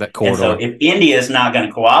direction. That corridor. And so if India is not going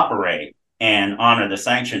to cooperate and honor the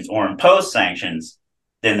sanctions or impose sanctions,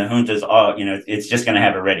 then the junta's it's just going to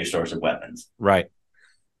have a ready source of weapons. Right.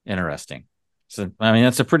 Interesting. So, I mean,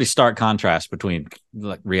 that's a pretty stark contrast between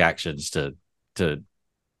reactions to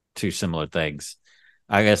two similar things.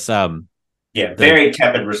 I guess. Very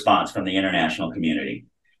tepid response from the international community.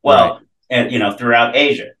 Well, and throughout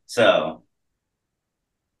Asia. So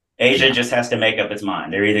Asia just has to make up its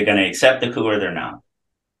mind. They're either going to accept the coup or they're not.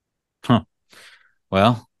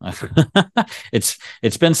 Well,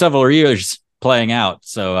 it's been several years playing out,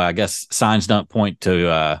 so I guess signs don't point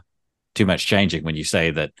to too much changing when you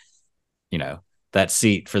say that that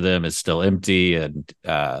seat for them is still empty and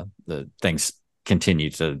the things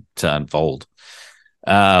continue to unfold.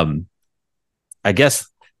 I guess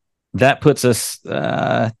that puts us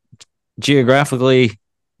geographically,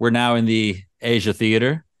 we're now in the Asia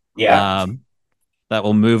theater. That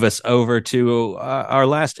will move us over to our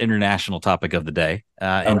last international topic of the day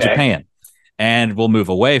in Japan, and we'll move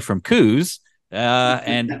away from coups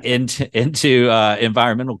and into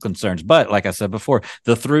environmental concerns. But like I said before,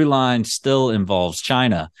 the through line still involves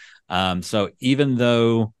China. So even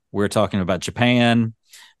though we're talking about Japan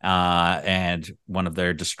and one of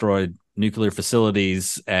their destroyed nuclear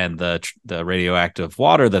facilities and the radioactive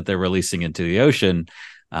water that they're releasing into the ocean,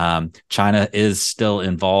 China is still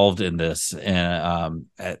involved in this. And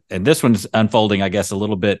this one's unfolding, I guess, a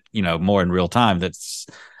little bit, more in real time.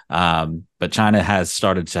 But China has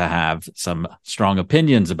started to have some strong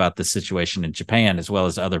opinions about the situation in Japan, as well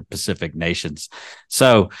as other Pacific nations.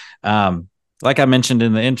 So like I mentioned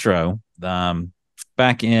in the intro,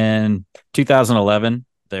 back in 2011,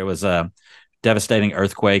 there was a devastating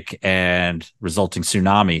earthquake and resulting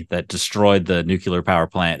tsunami that destroyed the nuclear power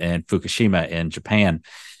plant in Fukushima in Japan.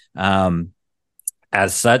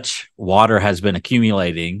 As such, water has been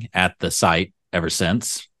accumulating at the site ever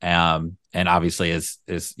since, and obviously is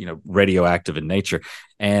radioactive in nature.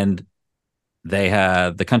 And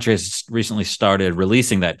the country has recently started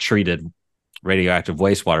releasing that treated radioactive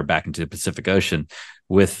wastewater back into the Pacific Ocean,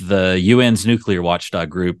 with the UN's nuclear watchdog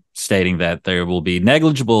group stating that there will be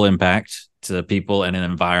negligible impact to people and an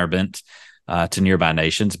environment to nearby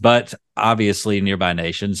nations. But obviously, nearby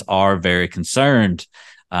nations are very concerned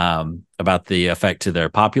about the effect to their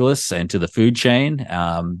populace and to the food chain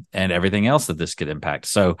and everything else that this could impact.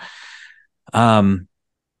 So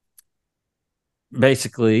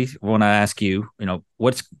basically, when I ask you,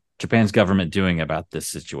 what's Japan's government doing about this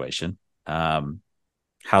situation?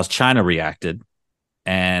 How's China reacted?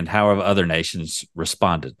 And how have other nations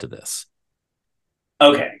responded to this?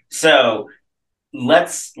 Okay, so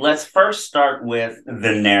let's first start with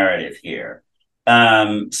the narrative here.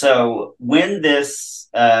 So when this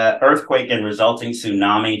earthquake and resulting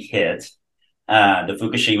tsunami hit the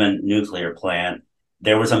Fukushima nuclear plant,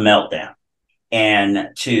 there was a meltdown.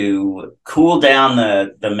 And to cool down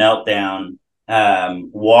the meltdown,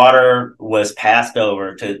 water was passed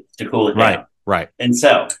over to cool it down. Right. And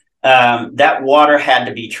so that water had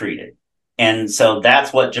to be treated. And so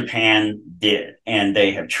that's what Japan did. And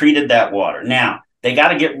they have treated that water. Now, they got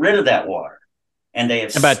to get rid of that water. And they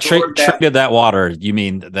have treated that water, you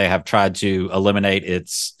mean they have tried to eliminate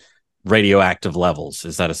its radioactive levels?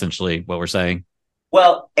 Is that essentially what we're saying?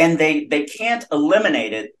 Well, and they can't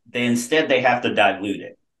eliminate it. Instead, they have to dilute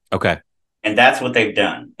it. Okay. And that's what they've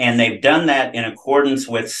done. And they've done that in accordance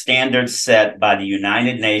with standards set by the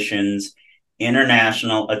United Nations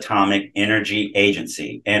International Atomic Energy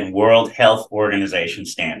Agency and World Health Organization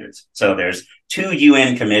standards. So there's 2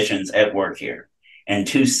 UN commissions at work here and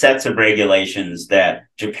 2 sets of regulations that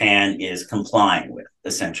Japan is complying with,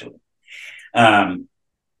 essentially. And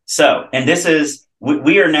this is,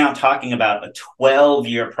 we are now talking about a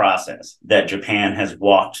 12-year process that Japan has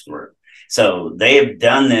walked through. So they have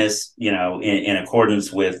done this, in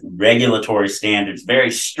accordance with regulatory standards,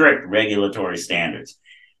 very strict regulatory standards.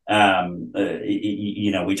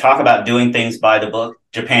 We talk about doing things by the book.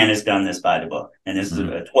 Japan has done this by the book, and this is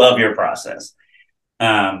a 12-year process.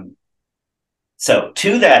 So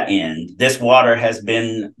to that end, this water has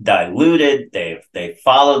been diluted. They've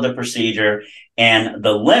followed the procedure, and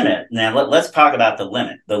the limit. Now let's talk about the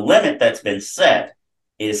limit. The limit that's been set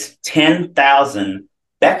is 10,000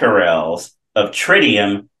 becquerels of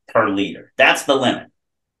tritium per liter. That's the limit.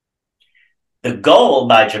 The goal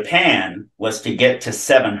by Japan was to get to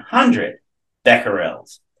 700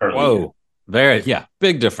 becquerels per liter.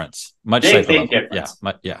 Big difference. Much big safer. Difference.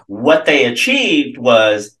 Yeah. What they achieved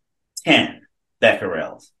was 10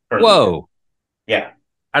 becquerels per liter. Yeah.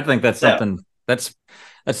 I think that's something that's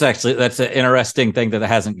an interesting thing that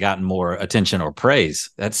hasn't gotten more attention or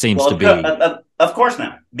praise. That seems to be. Of course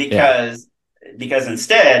not, because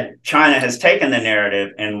instead China has taken the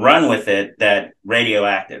narrative and run with it that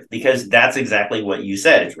radioactive, because that's exactly what you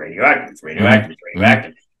said. It's radioactive. It's radioactive. Mm-hmm. It's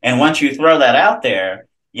radioactive. Mm-hmm. And once you throw that out there,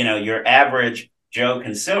 your average Joe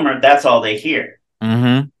consumer, that's all they hear.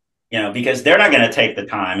 Mm-hmm. Because they're not going to take the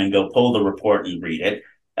time and go pull the report and read it.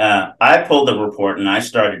 I pulled the report and I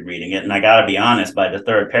started reading it, and I got to be honest, by the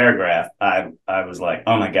 3rd paragraph, I was like,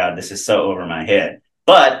 oh my God, this is so over my head.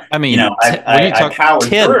 But I mean, I powered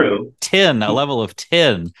 10, through 10, a level of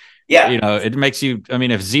 10. Yeah. It makes you,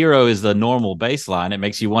 if 0 is the normal baseline, it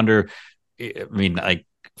makes you wonder, like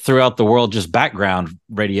throughout the world, just background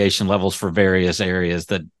radiation levels for various areas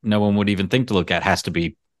that no one would even think to look at has to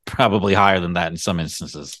be probably higher than that in some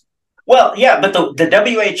instances. Well, yeah, but the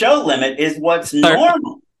WHO limit is what's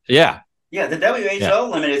normal. Yeah. Yeah, the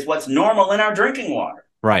WHO limit is what's normal in our drinking water.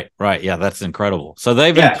 Right. Yeah, that's incredible. So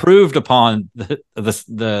they've improved upon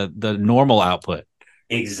the normal output.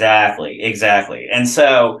 Exactly. And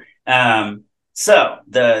so so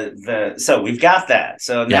we've got that.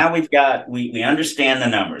 So now we understand the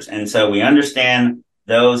numbers, and so we understand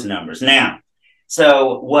those numbers now.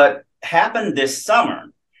 So what happened this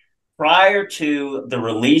summer, prior to the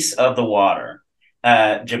release of the water,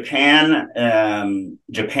 Japan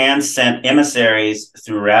sent emissaries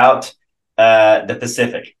throughout the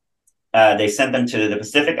Pacific. They sent them to the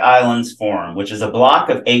Pacific Islands Forum, which is a block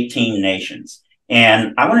of 18 nations.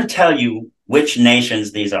 And I want to tell you which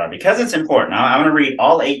nations these are, because it's important. I want to read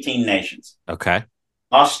all 18 nations. Okay.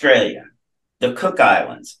 Australia, the Cook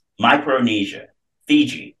Islands, Micronesia,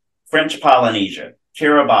 Fiji, French Polynesia,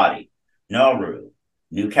 Kiribati, Nauru,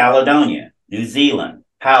 New Caledonia, New Zealand,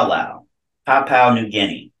 Palau, Papua New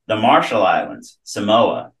Guinea, the Marshall Islands,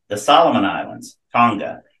 Samoa, the Solomon Islands,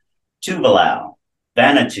 Tonga, Tuvalu,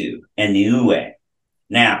 Vanuatu, and Niue.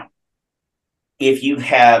 Now, if you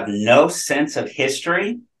have no sense of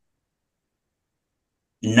history,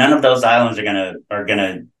 none of those islands are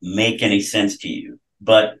gonna make any sense to you.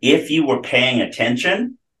 But if you were paying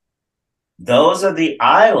attention, those are the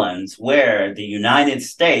islands where the United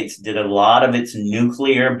States did a lot of its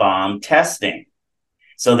nuclear bomb testing.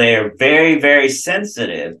 So they are very, very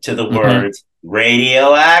sensitive to the words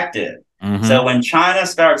radioactive. So when China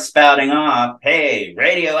starts spouting off, hey,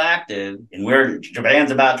 radioactive, and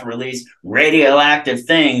Japan's about to release radioactive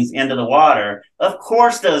things into the water, of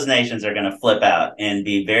course those nations are going to flip out and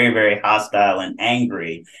be very, very hostile and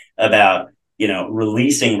angry about,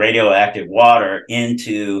 releasing radioactive water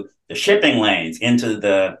into the shipping lanes, into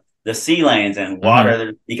the sea lanes and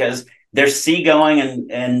water, because they're seagoing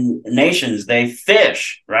and nations, they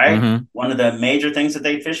fish, right? One of the major things that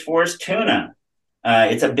they fish for is tuna.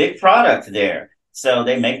 It's a big product there. So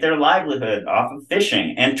they make their livelihood off of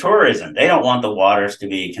fishing and tourism. They don't want the waters to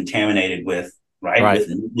be contaminated with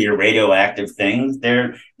nuclear radioactive things.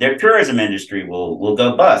 Their tourism industry will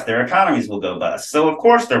go bust. Their economies will go bust. So of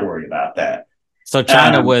course they're worried about that. So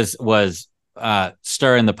China was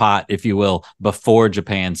stirring the pot, if you will, before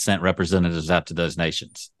Japan sent representatives out to those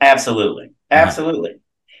nations. Absolutely. But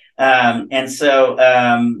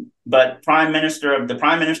the Prime Minister of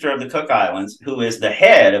the Cook Islands, who is the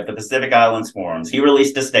head of the Pacific Islands Forums, he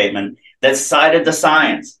released a statement that cited the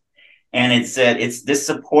science. And it said this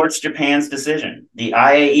supports Japan's decision. The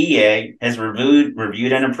IAEA has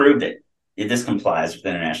reviewed and approved it. This complies with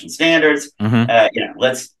international standards.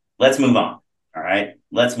 Let's move on. All right,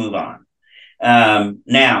 let's move on.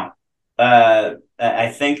 Now,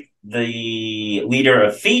 I think the leader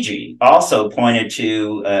of Fiji also pointed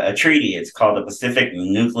to a treaty. It's called the Pacific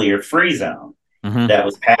Nuclear Free Zone that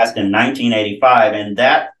was passed in 1985. And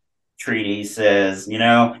that treaty says,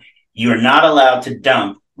 you're not allowed to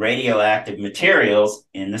dump radioactive materials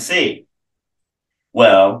in the sea.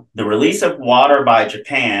 Well, the release of water by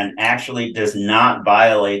Japan actually does not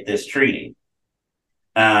violate this treaty.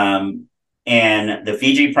 And the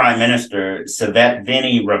Fiji Prime Minister,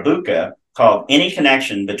 Yevgeny Prigozhin, called any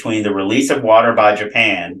connection between the release of water by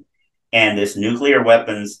Japan and this nuclear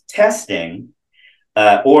weapons testing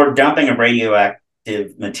or dumping of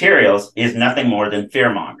radioactive materials is nothing more than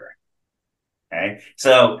fear-mongering. Okay,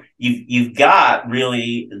 so you've got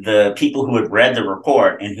really the people who have read the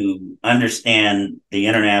report and who understand the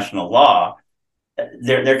international law.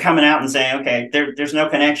 They're coming out and saying, okay, there's no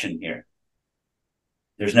connection here.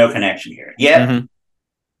 There's no connection here. Yet,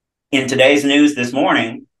 in today's news this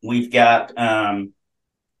morning, we've got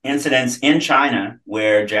incidents in China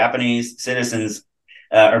where Japanese citizens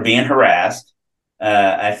are being harassed.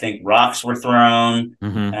 I think rocks were thrown.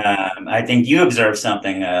 I think you observed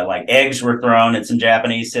something like eggs were thrown at some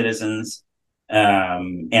Japanese citizens.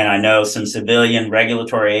 And I know some civilian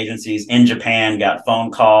regulatory agencies in Japan got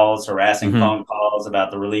harassing phone calls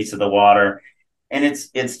about the release of the water. And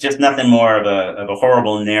it's just nothing more of a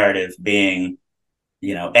horrible narrative being,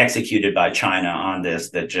 executed by China on this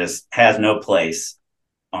that just has no place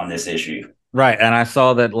on this issue. Right. And I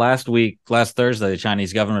saw that last Thursday, the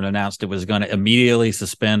Chinese government announced it was going to immediately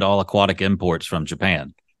suspend all aquatic imports from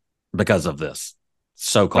Japan because of this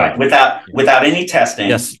so-called. Right. Without any testing.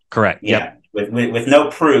 Yes, correct. Yeah. Yep. With no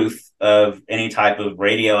proof of any type of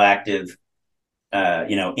radioactive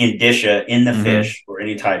indicia in the fish or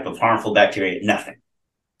any type of harmful bacteria, nothing.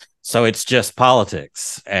 So it's just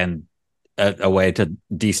politics and a way to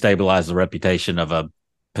destabilize the reputation of a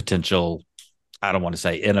potential, I don't want to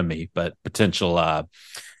say enemy, but potential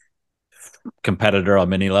competitor on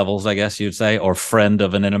many levels, I guess you'd say, or friend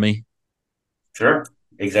of an enemy. Sure,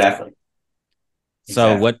 exactly.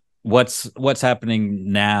 So what's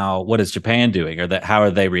happening now? What is Japan doing, or how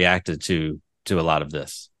are they reacted to a lot of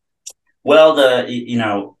this? Well,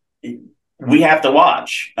 we have to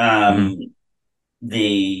watch.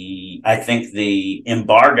 I think the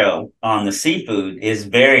embargo on the seafood is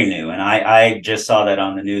very new, and I just saw that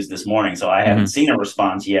on the news this morning, so I haven't seen a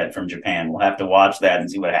response yet from Japan. We'll have to watch that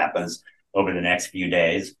and see what happens over the next few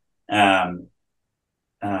days. One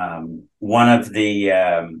of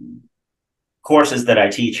the courses that I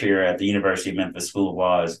teach here at the University of Memphis School of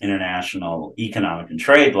Law is International Economic and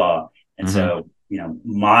Trade Law, and so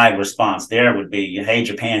my response there would be, hey,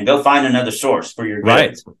 Japan, go find another source for your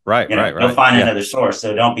goods. Right. Go find another source.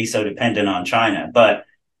 So don't be so dependent on China. But,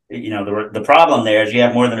 the problem there is you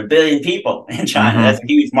have more than 1 billion people in China. That's a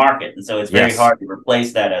huge market. And so it's very hard to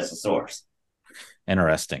replace that as a source.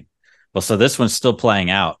 Interesting. Well, so this one's still playing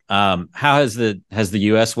out. How has the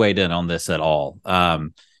U.S. weighed in on this at all?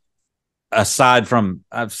 Aside from,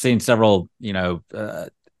 I've seen several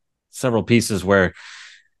pieces where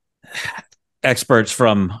experts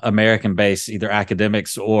from American-based either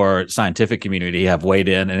academics or scientific community have weighed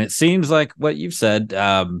in, and it seems like what you've said.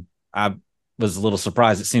 I was a little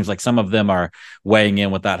surprised. It seems like some of them are weighing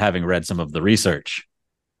in without having read some of the research.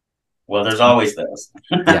 Well, there's always those.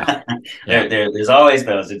 Yeah. There's always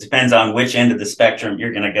those. It depends on which end of the spectrum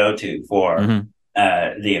you're going to go to for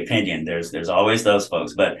the opinion. There's always those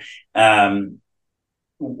folks. But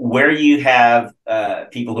where you have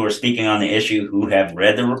people who are speaking on the issue who have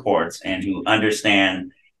read the reports and who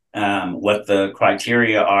understand what the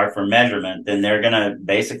criteria are for measurement, then they're going to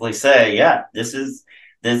basically say, yeah,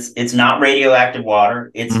 it's not radioactive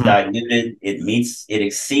water. It's diluted. It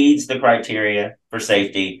exceeds the criteria for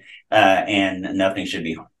safety. And nothing should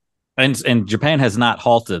be harmed. And Japan has not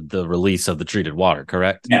halted the release of the treated water,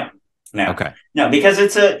 correct? No. Okay. No, because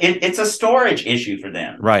it's a storage issue for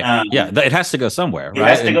them. Right. It has to go somewhere. It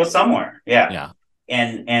has to go somewhere. Yeah. Yeah.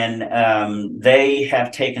 And they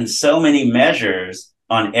have taken so many measures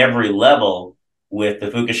on every level with the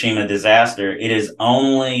Fukushima disaster.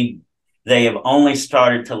 They have only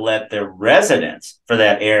started to let their residents for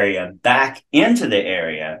that area back into the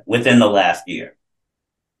area within the last year.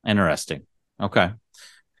 Interesting. Okay.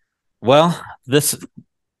 Well, this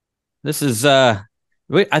is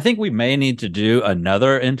I think we may need to do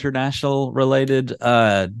another international related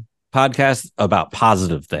podcast about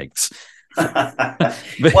positive things.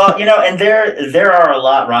 Well, and there are a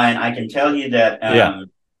lot, Ryan. I can tell you that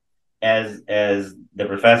as the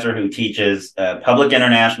professor who teaches public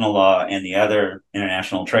international law and the other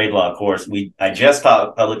international trade law course, I just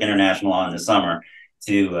taught public international law in the summer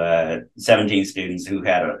to 17 students who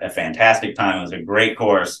had a fantastic time. It was a great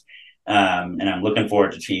course, and I'm looking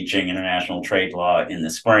forward to teaching international trade law in the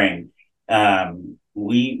spring.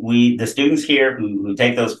 The students here who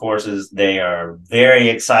take those courses, they are very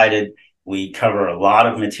excited. We cover a lot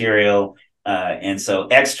of material, and so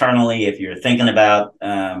externally, if you're thinking about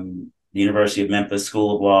the University of Memphis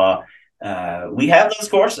School of Law, we have those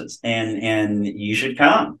courses, and you should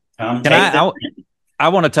come. Take them. I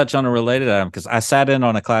want to touch on a related item because I sat in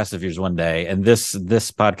on a class of yours one day, and this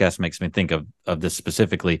podcast makes me think of this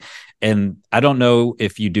specifically. And I don't know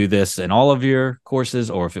if you do this in all of your courses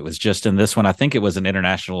or if it was just in this one. I think it was an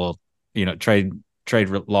international, trade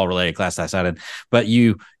law related class I sat in. But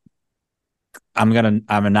I'm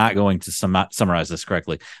not going to summarize this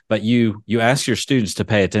correctly. But you ask your students to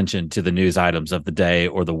pay attention to the news items of the day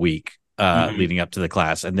or the week leading up to the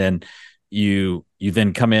class, and then you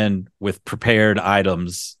then come in with prepared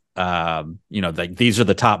items. Like these are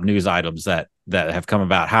the top news items that have come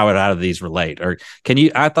about. How do these relate? Or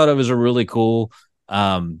I thought it was a really cool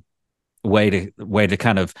way to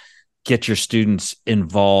kind of get your students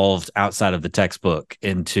involved outside of the textbook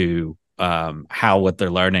into how what they're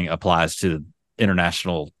learning applies to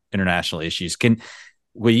international issues.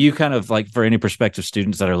 Will you kind of, like, for any prospective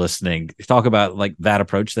students that are listening, talk about like that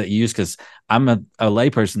approach that you use? Because I'm a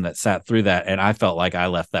layperson that sat through that, and I felt like I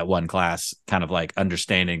left that one class kind of like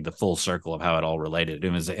understanding the full circle of how it all related. It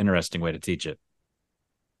was an interesting way to teach it.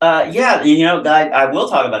 I will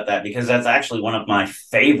talk about that because that's actually one of my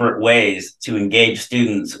favorite ways to engage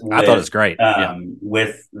students I thought it was great.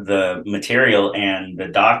 With the material and the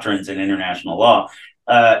doctrines in international law.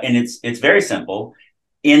 And it's very simple.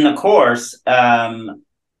 In the course,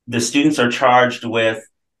 the students are charged with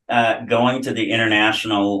going to the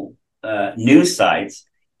international news sites,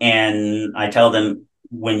 and I tell them,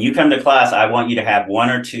 when you come to class, I want you to have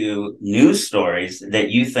one or two news stories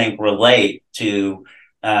that you think relate to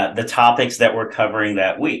the topics that we're covering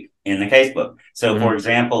that week in the casebook. So, for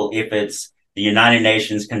example, if it's the United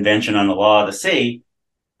Nations Convention on the Law of the Sea,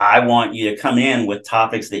 I want you to come in with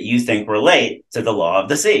topics that you think relate to the law of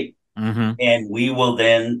the sea. And we will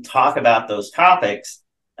then talk about those topics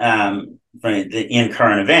in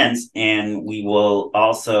current events. And we will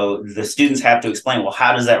also, the students have to explain, well,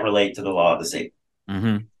 how does that relate to the law of the sea?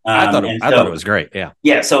 I thought it was great. Yeah.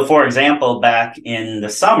 Yeah. So, for example, back in the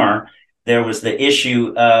summer, there was the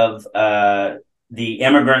issue of the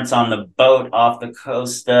immigrants on the boat off the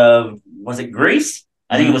coast of, was it Greece?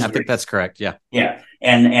 I think it was. I think that's correct. Yeah. Yeah.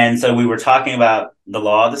 And so we were talking about the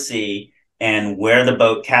law of the sea and where the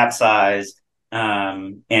boat capsized,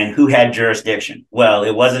 and who had jurisdiction. Well,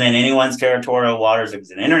 it wasn't in anyone's territorial waters. It was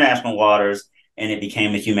in international waters, and it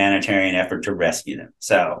became a humanitarian effort to rescue them.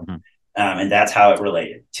 So, and that's how it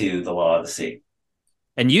related to the law of the sea.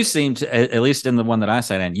 And you seem to, at least in the one that I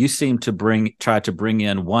sat in, you seem to try to bring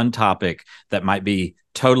in one topic that might be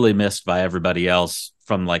totally missed by everybody else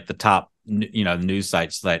from like the top, news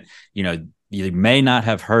sites that, you may not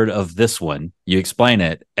have heard of this one. You explain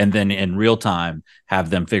it, and then in real time have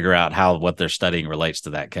them figure out what they're studying relates to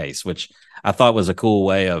that case, which I thought was a cool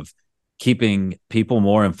way of keeping people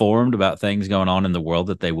more informed about things going on in the world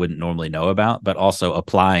that they wouldn't normally know about, but also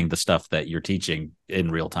applying the stuff that you're teaching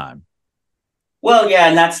in real time. Well, yeah,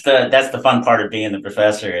 and that's the fun part of being the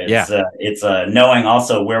professor. It's knowing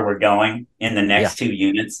also where we're going in the next two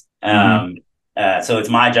units. So it's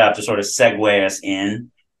my job to sort of segue us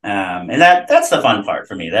in. And that's the fun part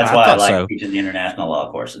for me. That's why I like teaching the international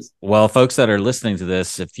law courses. Well, folks that are listening to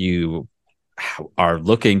this, if you are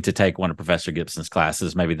looking to take one of Professor Gipson's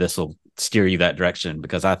classes, maybe this will steer you that direction,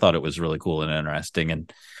 because I thought it was really cool and interesting,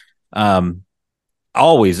 and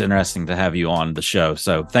always interesting to have you on the show.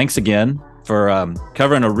 So thanks again for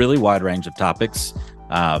covering a really wide range of topics.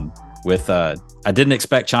 I didn't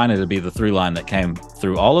expect China to be the through line that came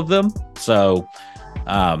through all of them. So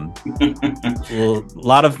a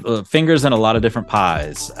lot of fingers in a lot of different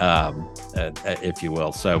pies, if you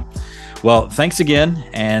will. So, well, thanks again.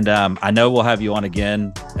 And I know we'll have you on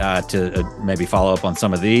again to maybe follow up on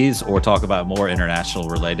some of these or talk about more international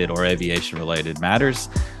related or aviation related matters.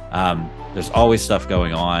 There's always stuff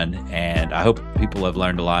going on, and I hope people have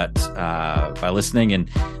learned a lot by listening, and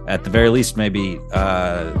at the very least, maybe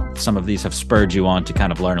some of these have spurred you on to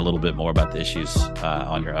kind of learn a little bit more about the issues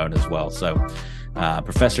on your own as well. So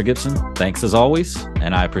Professor Gipson, thanks as always,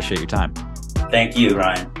 and I appreciate your time. Thank you,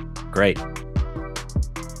 Ryan. Great.